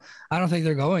 years. So I don't think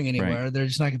they're going anywhere. Right. They're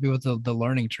just not going to be with the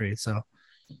learning tree. So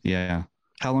yeah.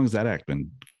 How long has that act been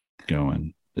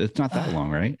going? It's not that long,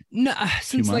 right? No,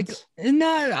 since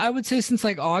I would say since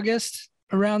like August,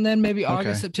 around then, maybe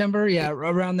August, September. Yeah,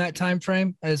 around that time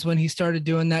frame is when he started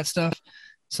doing that stuff.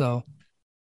 So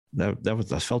I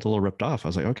felt a little ripped off. I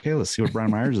was like, okay, let's see what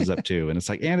Brian Myers is up to. And it's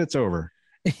like, and it's over.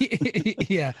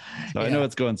 Yeah. So I know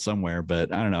it's going somewhere,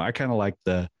 but I don't know. I kind of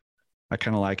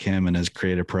like him and his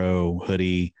Creative Pro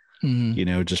hoodie, you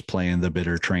know, just playing the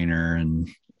bitter trainer, and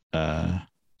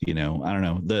you know, I don't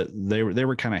know, they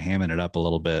were kind of hamming it up a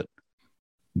little bit.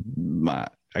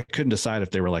 I couldn't decide if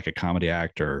they were like a comedy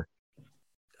act or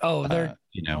they're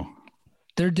you know,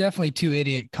 they're definitely two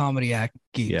idiot comedy act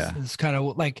geeks. Yeah, it's kind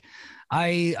of like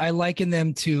I liken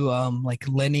them to like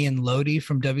Lenny and Lodi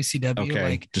from WCW. Okay,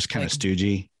 like just kind of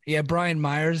stoogey. Yeah, Brian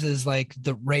Myers is like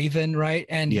the Raven, right?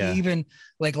 And he even,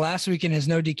 like last week in his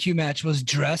no DQ match, was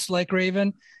dressed like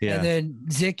Raven. Yeah. And then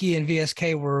Zicky and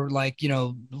VSK were like, you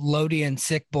know, Lodi and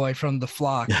Sick Boy from the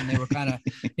Flock, and they were kind of,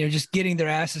 you know, just getting their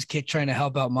asses kicked trying to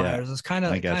help out Myers. It's kind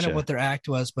of what their act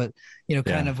was, but you know,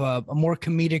 kind of a more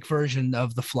comedic version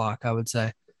of the Flock, I would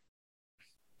say.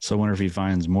 So I wonder if he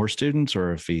finds more students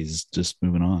or if he's just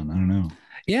moving on. I don't know.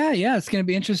 Yeah, it's going to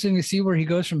be interesting to see where he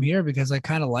goes from here, because I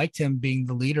kind of liked him being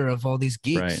the leader of all these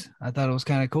geeks. Right. I thought it was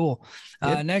kind of cool.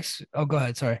 Next, go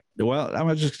ahead. Sorry. Well, I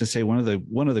was just going to say one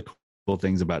of the cool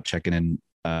things about checking in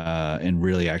and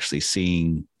really actually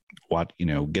seeing what, you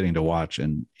know, getting to watch,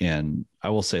 and I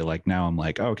will say, like, now I'm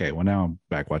like, okay, well, now I'm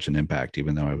back watching Impact,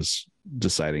 even though I was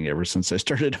deciding ever since I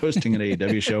started hosting an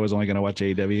AEW show I was only going to watch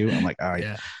AEW. I'm like,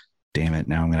 damn it,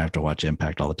 now I'm going to have to watch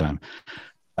Impact all the time.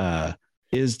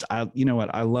 You know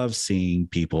what? I love seeing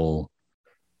people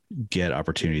get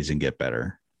opportunities and get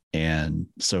better. And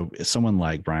so someone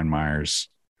like Brian Myers,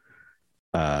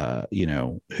 you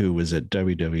know, who was at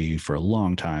WWE for a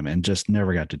long time and just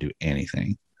never got to do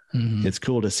anything. Mm-hmm. It's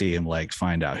cool to see him like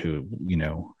find out who, you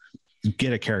know,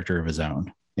 get a character of his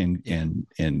own and,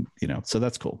 you know, so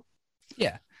that's cool.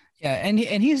 Yeah. Yeah. And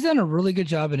he's done a really good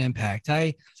job in Impact.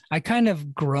 I kind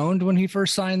of groaned when he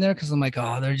first signed there, because I'm like,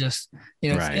 oh, they're just, you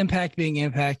know, it's Impact being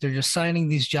Impact. They're just signing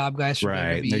these job guys.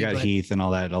 Right. WWE, they got Heath and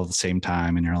all that all at the same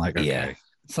time. And you're like, okay.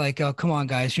 It's like, oh, come on,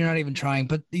 guys, you're not even trying.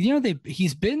 But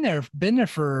he's been there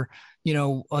for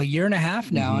a year and a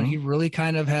half now, and he really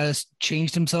kind of has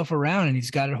changed himself around, and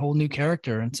he's got a whole new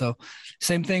character. And so,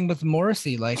 same thing with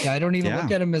Morrissey. Like, I don't even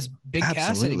look at him as Big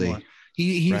Cass anymore.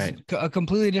 He's a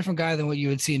completely different guy than what you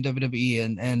would see in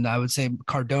WWE. And I would say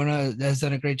Cardona has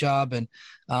done a great job. And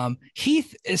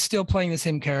Heath is still playing the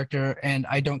same character, and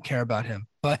I don't care about him.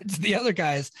 But the other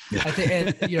guys, I think,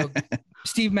 and,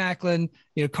 Steve Macklin,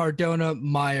 Cardona,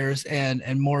 Myers, and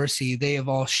Morrissey, they have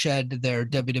all shed their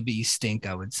WWE stink,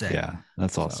 I would say. Yeah,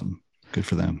 that's awesome. Good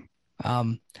for them.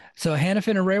 So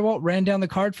Hannafin and Raywalt ran down the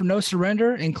card for No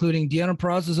Surrender, including Deonna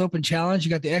Purrazzo's open challenge. You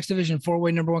got the X Division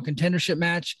 4-way number 1 contendership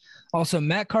match. Also,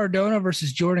 Matt Cardona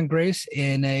versus Jordan Grace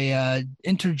in a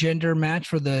intergender match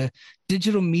for the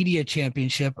Digital Media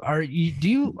Championship. Do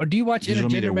you watch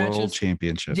Digital intergender Media matches? World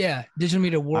Championship. Yeah, Digital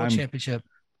Media World Championship.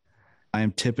 I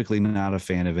am typically not a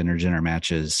fan of intergender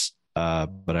matches,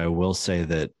 but I will say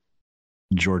that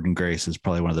Jordan Grace is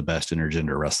probably one of the best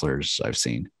intergender wrestlers I've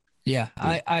seen. Yeah,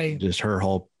 I just her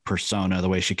whole persona, the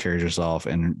way she carries herself,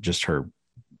 and just her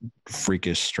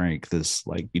freakish strength is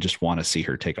like, you just want to see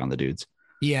her take on the dudes.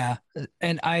 Yeah,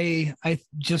 and I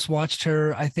just watched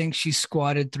her. I think she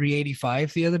squatted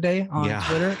 385 the other day on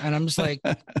Twitter, and I'm just like,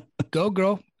 go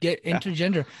girl, get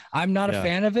intergender. I'm not a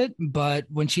fan of it, but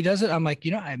when she does it, I'm like,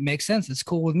 it makes sense. It's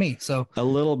cool with me. So a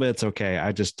little bit's okay.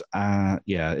 I just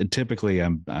and typically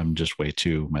I'm just way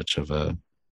too much of a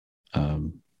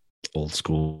old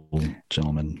school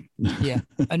gentleman. Yeah,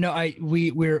 I know.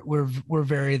 We're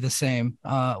very the same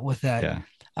with that.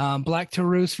 Yeah. Black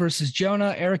Taurus versus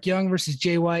Jonah, Eric Young versus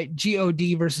Jay White, God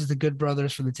versus the Good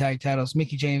Brothers for the tag titles,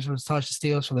 Mickey James versus Tasha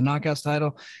Steelz for the Knockouts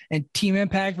title, and Team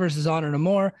Impact versus Honor No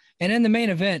More. And in the main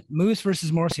event, Moose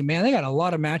versus Morrissey. Man, they got a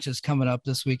lot of matches coming up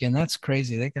this weekend. That's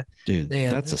crazy.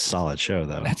 That's a solid show,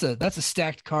 though. That's a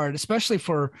stacked card, especially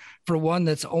for one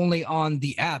that's only on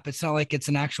the app. It's not like it's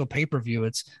an actual pay-per-view.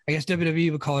 It's, I guess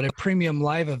WWE would call it a premium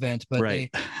live event, but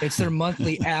it's their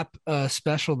monthly app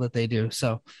special that they do.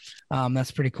 So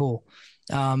that's pretty cool.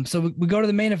 So we go to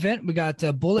the main event. We got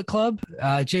Bullet Club,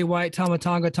 Jay White, Tama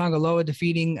Tonga, Tonga Loa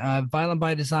defeating Violent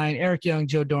by Design, Eric Young,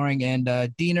 Joe Doring,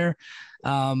 and Diener.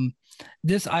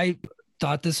 I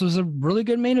thought this was a really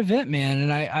good main event, man.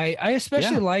 And I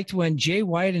especially liked when Jay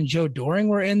White and Joe Doring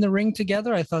were in the ring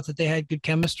together. I thought that they had good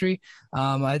chemistry.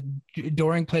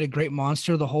 Doring played a great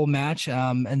monster the whole match,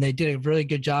 and they did a really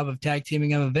good job of tag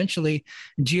teaming him. Eventually,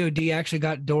 God actually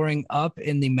got Doring up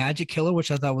in the Magic Killer,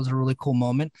 which I thought was a really cool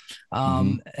moment.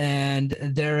 And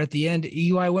there at the end,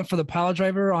 EY went for the pile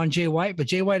driver on Jay White, but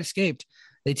Jay White escaped.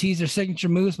 They teased their signature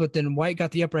moves, but then White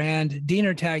got the upper hand.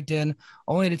 Diener tagged in,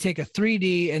 only to take a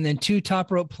 3D and then 2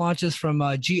 top rope planches from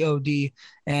God,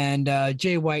 and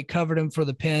Jay White covered him for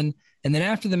the pin. And then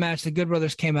after the match, the Good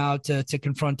Brothers came out to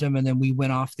confront him, and then we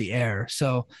went off the air.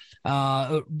 So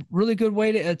a really good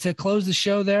way to close the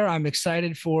show there. I'm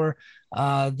excited for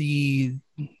the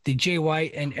Jay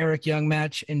White and Eric Young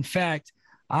match. In fact,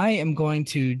 I am going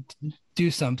to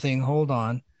do something. Hold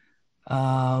on.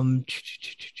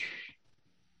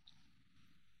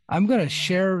 I'm going to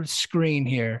share screen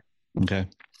here. Okay.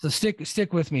 So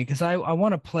stick with me, because I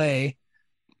want to play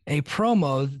a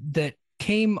promo that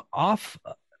came off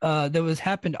that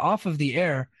happened off of the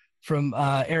air from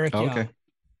Eric Young. Okay.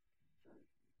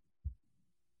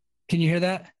 Can you hear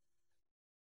that?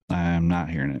 I'm not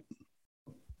hearing it.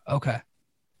 Okay.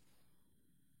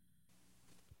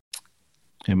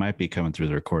 It might be coming through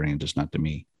the recording, just not to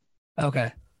me.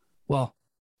 Okay. Well,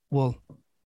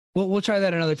 we'll try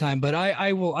that another time, but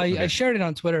I will. I shared it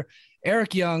on Twitter.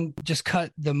 Eric Young just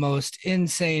cut the most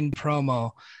insane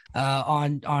promo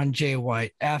on Jay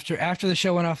White after the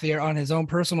show went off the air on his own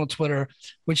personal Twitter,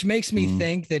 which makes me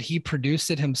think that he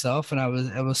produced it himself. And I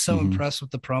was so impressed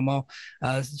with the promo.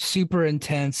 Super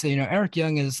intense. Eric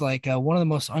Young is like one of the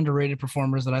most underrated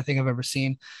performers that I think I've ever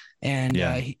seen. And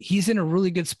he's in a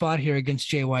really good spot here against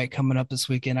Jay White coming up this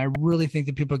weekend. I really think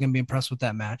that people are going to be impressed with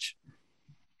that match.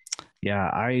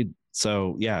 Yeah,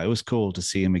 it was cool to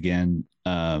see him again.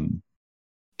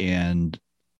 And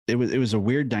it was a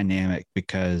weird dynamic,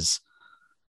 because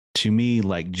to me,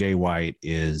 like, Jay White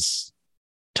is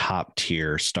top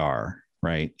tier star,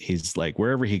 right? He's like,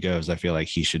 wherever he goes, I feel like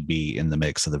he should be in the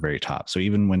mix of the very top. So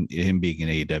even when him being in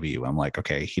AEW, I'm like,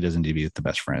 okay, he doesn't need to be with the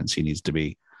best friends. He needs to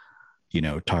be,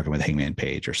 talking with Hangman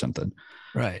Page or something.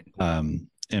 Right. And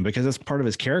because that's part of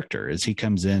his character, is he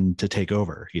comes in to take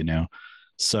over,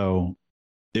 So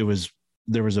there was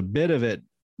a bit of it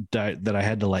that I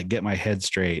had to like get my head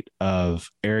straight of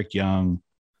Eric Young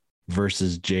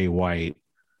versus Jay White,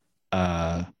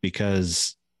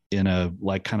 because in a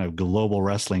like kind of global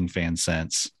wrestling fan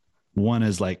sense, one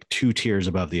is like 2 tiers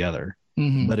above the other.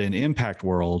 Mm-hmm. But in Impact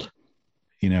World,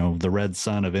 you know, the red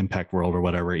sun of Impact World or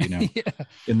whatever, you know,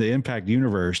 in the Impact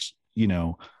universe, you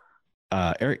know,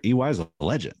 Eric EY is a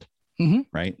legend,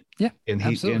 right? Yeah,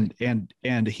 and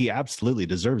and he absolutely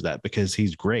deserves that because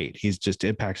he's great. He's just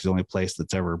Impact's the only place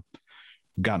that's ever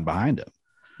gotten behind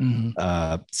him.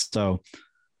 So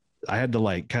I had to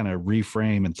like kind of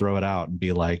reframe and throw it out and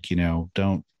be like, you know,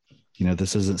 don't, you know,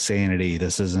 this isn't sanity.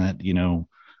 This isn't, you know,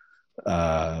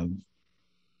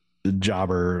 the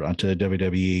jobber onto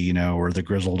WWE, you know, or the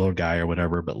grizzled old guy or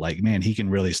whatever, but like, man, he can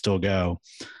really still go.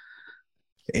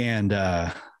 And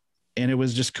it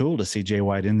was just cool to see Jay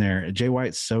White in there. Jay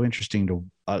White's so interesting to,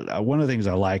 one of the things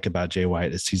I like about Jay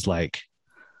White is he's like,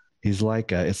 it's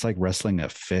like wrestling a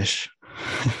fish,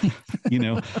 you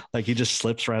know, like he just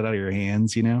slips right out of your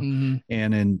hands, you know?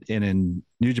 And in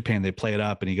New Japan, they play it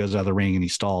up and he goes out of the ring and he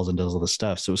stalls and does all this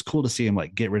stuff. So it was cool to see him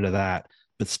like get rid of that,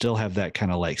 but still have that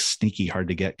kind of like sneaky, hard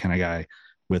to get kind of guy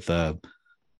with a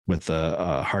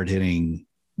hard hitting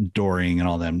Doring and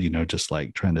all them, you know, just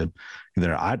like trying to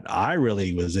there. I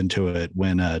really was into it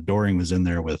when Doring was in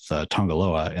there with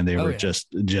Tongaloa and they were just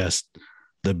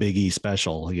the Big E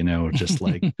special, you know, just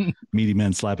like meaty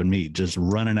men slapping meat, just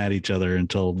running at each other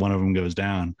until one of them goes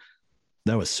down.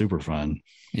 That was super fun.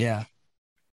 Yeah.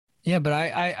 Yeah, but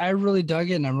I really dug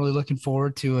it, and I'm really looking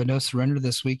forward to No Surrender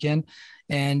this weekend.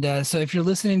 And so if you're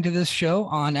listening to this show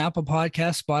on Apple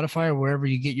Podcasts, Spotify, or wherever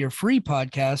you get your free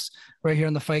podcasts, right here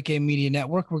on the Fight Game Media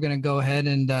Network, we're going to go ahead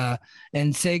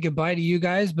and say goodbye to you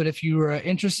guys. But if you are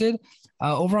interested,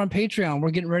 over on Patreon,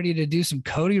 we're getting ready to do some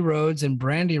Cody Rhodes and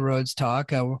Brandy Rhodes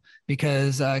talk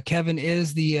because Kevin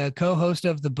is the co-host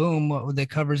of The Boom that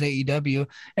covers AEW,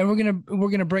 and we're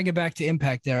gonna bring it back to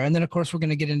Impact there. And then of course we're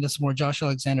gonna get into some more Josh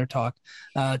Alexander talk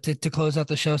to close out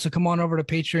the show. So come on over to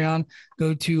Patreon.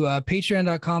 Go to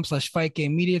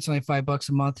patreon.com/fightgamemedia. It's only $5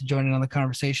 a month to join in on the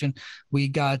conversation. We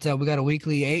got a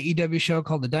weekly AEW show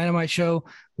called The Dynamite Show.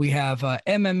 We have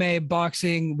MMA,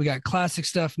 boxing. We got classic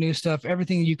stuff, new stuff,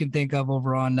 everything you can think of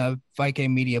over on Fight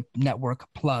Game Media Network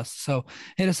Plus. So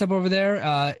hit us up over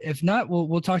there. If not,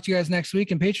 we'll talk to you guys next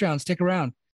week. And Patreon, stick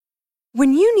around.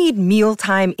 When you need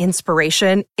mealtime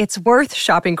inspiration, it's worth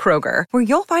shopping Kroger, where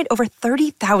you'll find over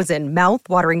 30,000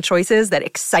 mouth-watering choices that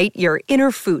excite your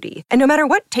inner foodie. And no matter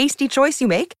what tasty choice you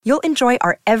make, you'll enjoy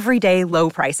our everyday low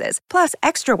prices, plus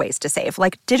extra ways to save,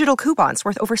 like digital coupons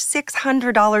worth over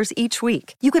 $600 each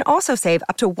week. You can also save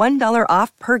up to $1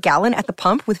 off per gallon at the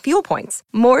pump with fuel points.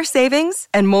 More savings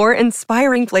and more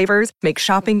inspiring flavors make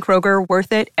shopping Kroger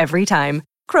worth it every time.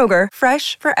 Kroger,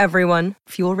 fresh for everyone.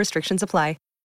 Fuel restrictions apply.